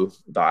know,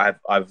 that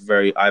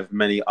I've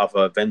many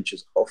other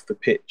ventures off the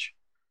pitch.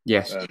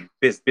 Yes.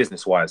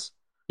 Business wise.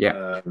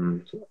 Yeah.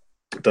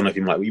 I don't know if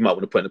you might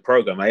want to put in the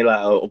program, like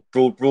a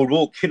broad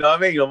walk, you know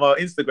what I mean, on my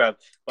Instagram.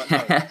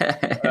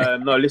 But no,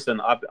 no. Listen,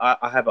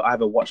 I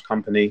have a watch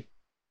company.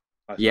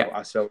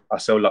 I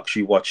sell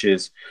luxury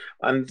watches,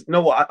 and you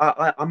know what?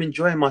 I'm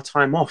enjoying my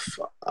time off.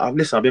 I've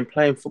been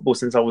playing football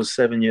since I was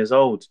 7 years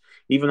old.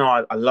 Even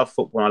though I love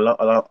football,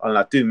 and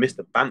I do miss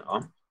the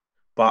banter,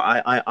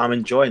 but I'm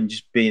enjoying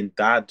just being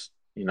dad.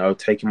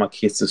 Taking my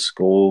kids to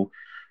school.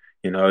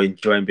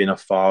 Enjoying being a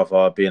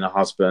father, being a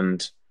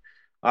husband.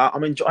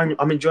 I'm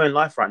enjoying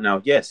life right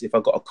now. Yes, if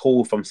I got a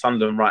call from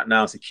Sunderland right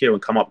now, say,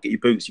 Kieran, come up, get your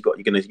boots.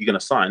 You're gonna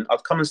sign.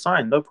 I'd come and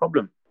sign, no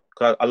problem.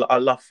 Because I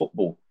love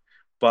football,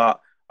 but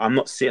I'm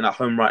not sitting at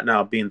home right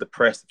now being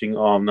depressed, thinking,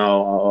 "Oh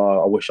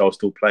no, I wish I was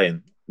still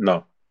playing."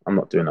 No, I'm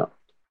not doing that.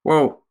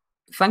 Well,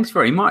 thanks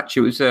very much.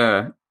 It was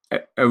a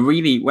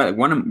really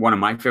one of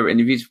my favorite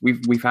interviews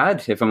we've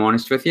had. If I'm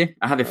honest with you,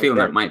 I had a feeling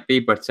that might be,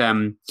 but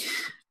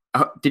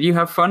did you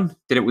have fun?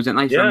 Was it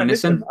nice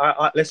reminiscing?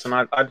 Listen,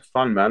 I had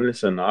fun, man.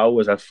 Listen, I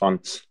always have fun,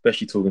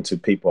 especially talking to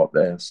people up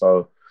there.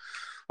 So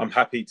I'm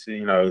happy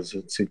to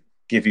to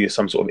give you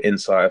some sort of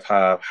insight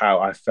of how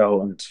I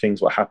felt and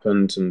things what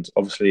happened, and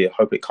obviously I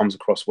hope it comes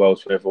across well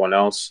to everyone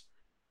else.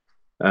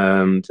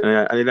 And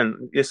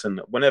then listen,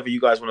 whenever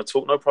you guys want to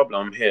talk, no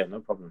problem. I'm here,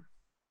 no problem.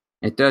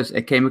 It does.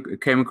 It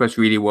came across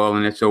really well,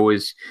 and it's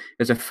always,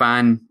 as a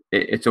fan,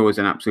 it's always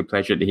an absolute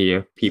pleasure to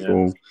hear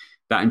people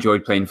that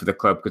enjoyed playing for the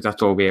club, because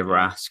that's all we ever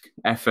ask: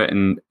 effort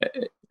and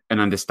an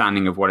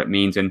understanding of what it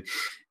means. And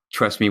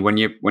trust me, when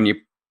you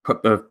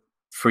put the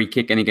free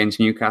kick in against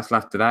Newcastle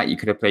after that, you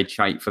could have played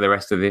shite for the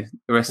rest of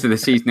the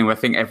season, and I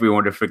think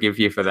everyone would forgive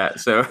you for that.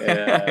 So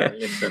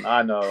listen,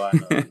 I know.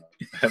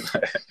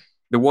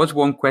 There was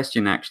one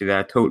question actually that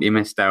I totally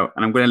missed out,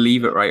 and I'm going to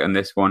leave it right on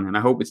this one, and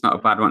I hope it's not a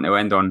bad one to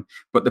end on.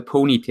 But the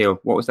ponytail,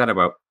 what was that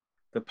about?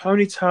 The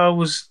ponytail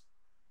was,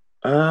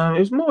 it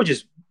was more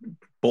just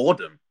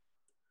boredom.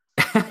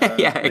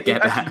 Yeah, I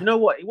get that. You know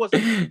what? It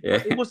wasn't.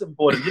 It wasn't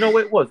boredom. You know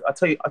what it was? I'll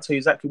tell you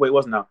exactly what it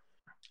was now.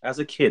 As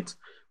a kid,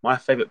 my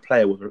favorite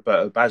player was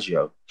Roberto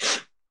Baggio.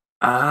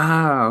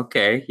 Ah,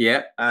 okay,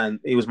 yeah.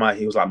 And he was like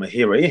my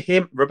hero.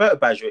 Roberto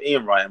Baggio,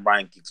 Ian Wright, and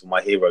Ryan Giggs were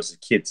my heroes as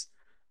kids.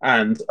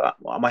 And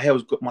my hair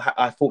was good.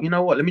 I thought, you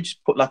know what? Let me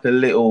just put like a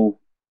little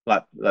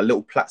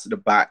plaits at the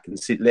back and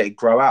let it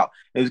grow out.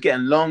 It was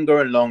getting longer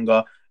and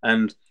longer,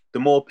 and the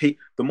more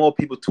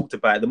people talked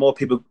about it, the more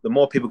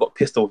people got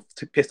pissed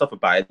off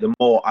about it, the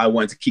more I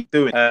wanted to keep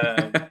doing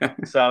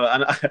it. So,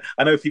 and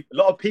I know a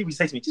lot of people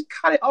say to me, just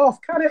cut it off.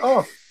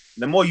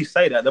 The more you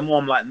say that, the more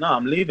I'm like, no,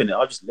 I'm leaving it.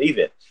 I'll just leave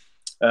it.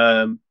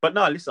 But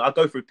no, listen, I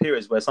go through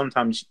periods where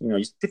sometimes,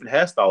 just different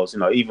hairstyles,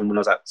 even when I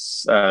was at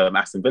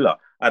Aston Villa,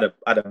 I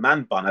had a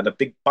man bun, I had a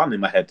big bun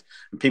in my head,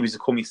 and people used to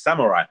call me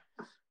Samurai.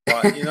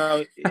 But,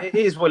 it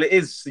is what it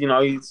is.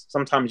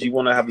 Sometimes you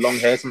want to have long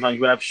hair, sometimes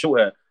you want to have short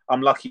hair.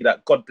 I'm lucky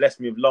that God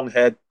blessed me with long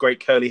hair,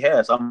 great curly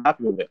hair, so I'm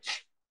happy with it.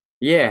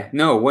 Yeah,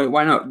 no,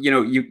 why not?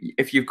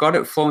 If you've got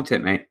it, flaunt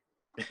it, mate.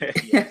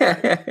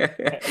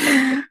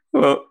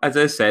 Well, as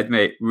I said,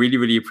 mate, really,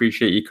 really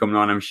appreciate you coming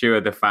on. I'm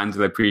sure the fans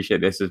will appreciate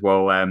this as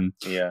well.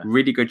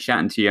 Really good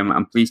chatting to you.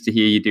 I'm pleased to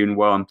hear you're doing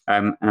well.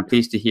 And I'm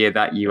pleased to hear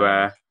that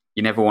you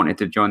never wanted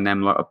to join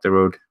them lot up the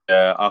road.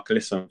 Yeah,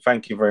 listen,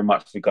 thank you very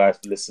much, you guys,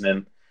 for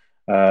listening.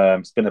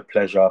 It's been a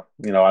pleasure.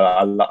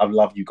 I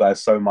love you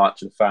guys so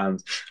much, and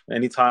fans.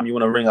 Anytime you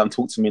want to ring up and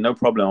talk to me, no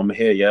problem. I'm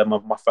here. Yeah,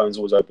 my phone's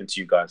always open to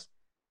you guys.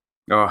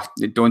 Oh,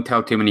 don't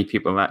tell too many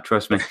people that,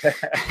 trust me.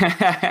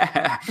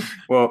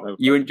 Well,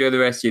 you enjoy the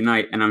rest of your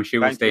night, and I'm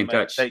sure we'll stay in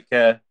touch. Take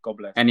care. God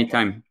bless.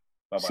 Anytime.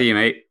 Bye-bye. See you,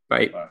 mate.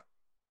 Bye. Bye.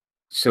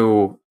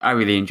 So I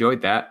really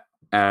enjoyed that.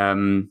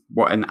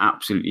 What an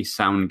absolutely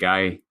sound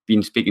guy.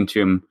 Been speaking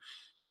to him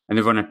in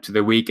the run-up to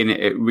the week, and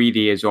it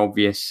really is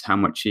obvious how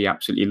much he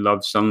absolutely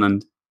loves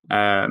Sunderland.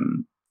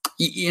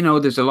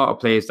 There's a lot of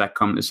players that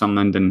come to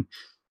Sunderland, and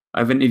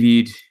I've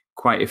interviewed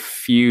quite a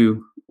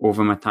few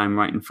over my time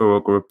writing for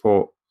Roker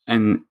Report.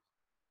 And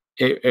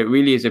it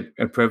really is a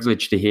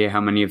privilege to hear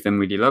how many of them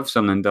really love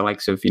Sunderland, the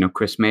likes of,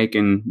 Chris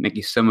Macon,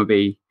 Nicky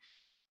Summerby,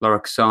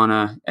 Lorik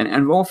Sana,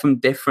 and all from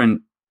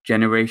different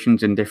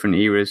generations and different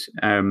eras.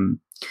 And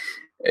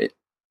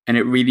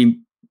it really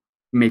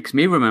makes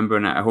me remember,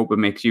 and I hope it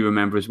makes you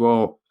remember as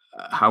well,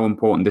 how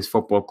important this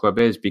football club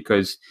is,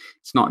 because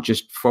it's not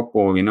just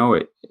football,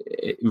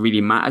 it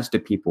really matters to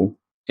people.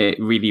 It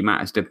really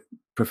matters to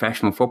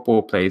professional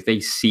football players. They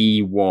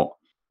see what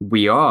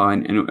we are,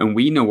 and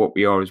we know what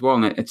we are as well.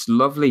 And it's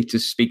lovely to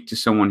speak to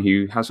someone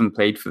who hasn't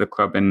played for the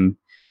club in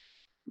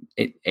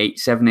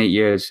 7, 8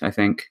 years, I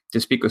think,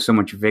 to speak with so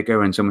much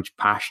vigor and so much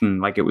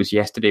passion like it was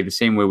yesterday, the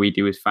same way we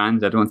do as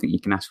fans. I don't think you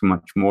can ask for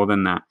much more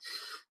than that.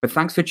 But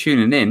thanks for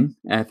tuning in.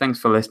 Thanks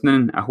for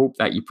listening. I hope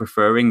that you're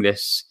preferring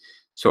this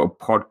sort of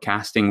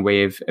podcasting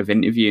way of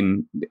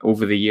interviewing.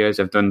 Over the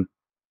years, I've done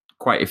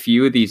quite a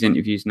few of these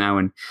interviews now,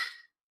 and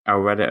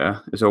our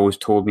editor has always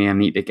told me I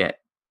need to get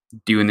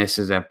doing this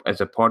as a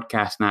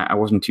podcast. Now, I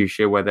wasn't too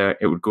sure whether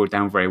it would go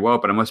down very well,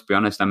 but I must be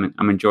honest, I'm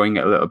enjoying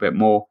it a little bit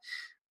more.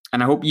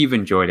 And I hope you've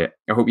enjoyed it.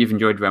 I hope you've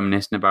enjoyed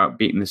reminiscing about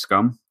beating the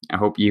scum. I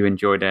hope you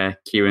enjoyed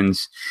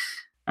Kieran's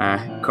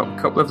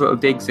couple of little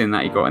digs in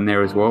that he got in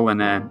there as well.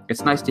 And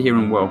it's nice to hear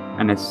him well.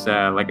 And it's,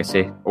 like I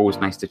say, always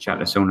nice to chat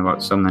to someone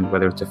about Sunderland,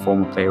 whether it's a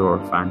former player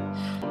or a fan.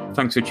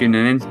 Thanks for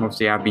tuning in.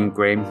 Obviously, I've been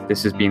Graham.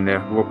 This has been the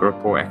Roker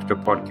Report Extra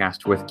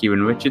Podcast with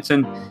Kieran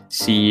Richardson.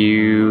 See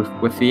you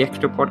with the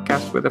Extra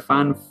Podcast with a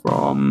fan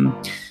from...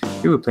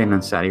 who were playing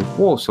on Saturday?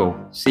 Walsall.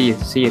 See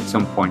you at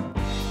some point.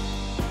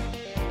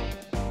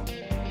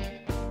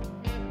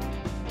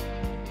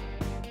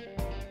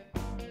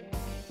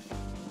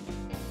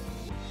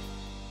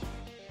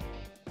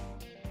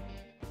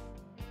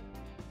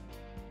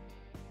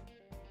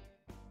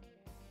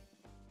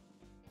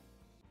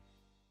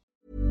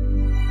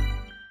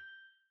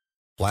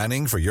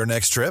 Planning for your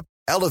next trip?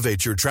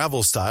 Elevate your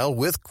travel style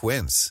with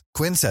Quince.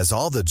 Quince has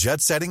all the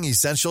jet-setting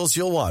essentials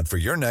you'll want for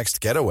your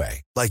next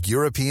getaway, like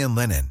European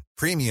linen,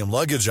 premium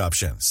luggage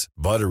options,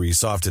 buttery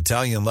soft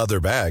Italian leather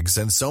bags,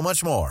 and so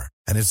much more.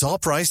 And it's all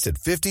priced at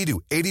 50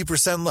 to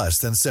 80% less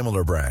than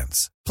similar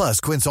brands. Plus,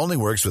 Quince only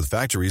works with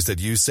factories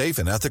that use safe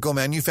and ethical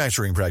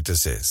manufacturing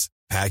practices.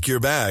 Pack your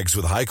bags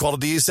with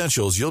high-quality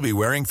essentials you'll be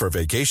wearing for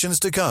vacations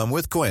to come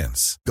with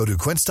Quince. Go to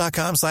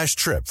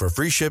quince.com/trip for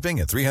free shipping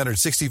and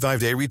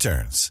 365-day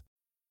returns.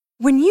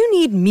 When you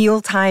need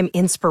mealtime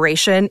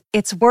inspiration,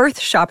 it's worth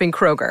shopping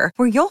Kroger,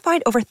 where you'll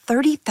find over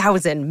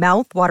 30,000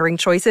 mouth-watering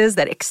choices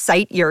that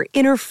excite your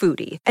inner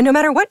foodie. And no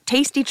matter what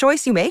tasty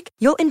choice you make,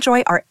 you'll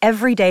enjoy our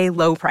everyday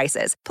low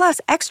prices, plus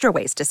extra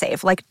ways to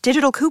save, like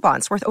digital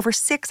coupons worth over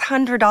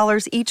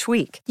 $600 each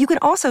week. You can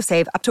also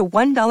save up to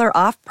 $1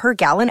 off per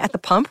gallon at the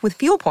pump with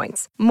fuel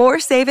points. More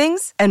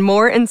savings and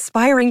more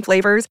inspiring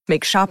flavors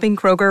make shopping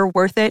Kroger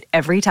worth it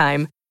every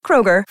time.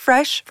 Kroger,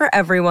 fresh for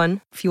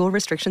everyone. Fuel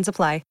restrictions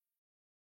apply.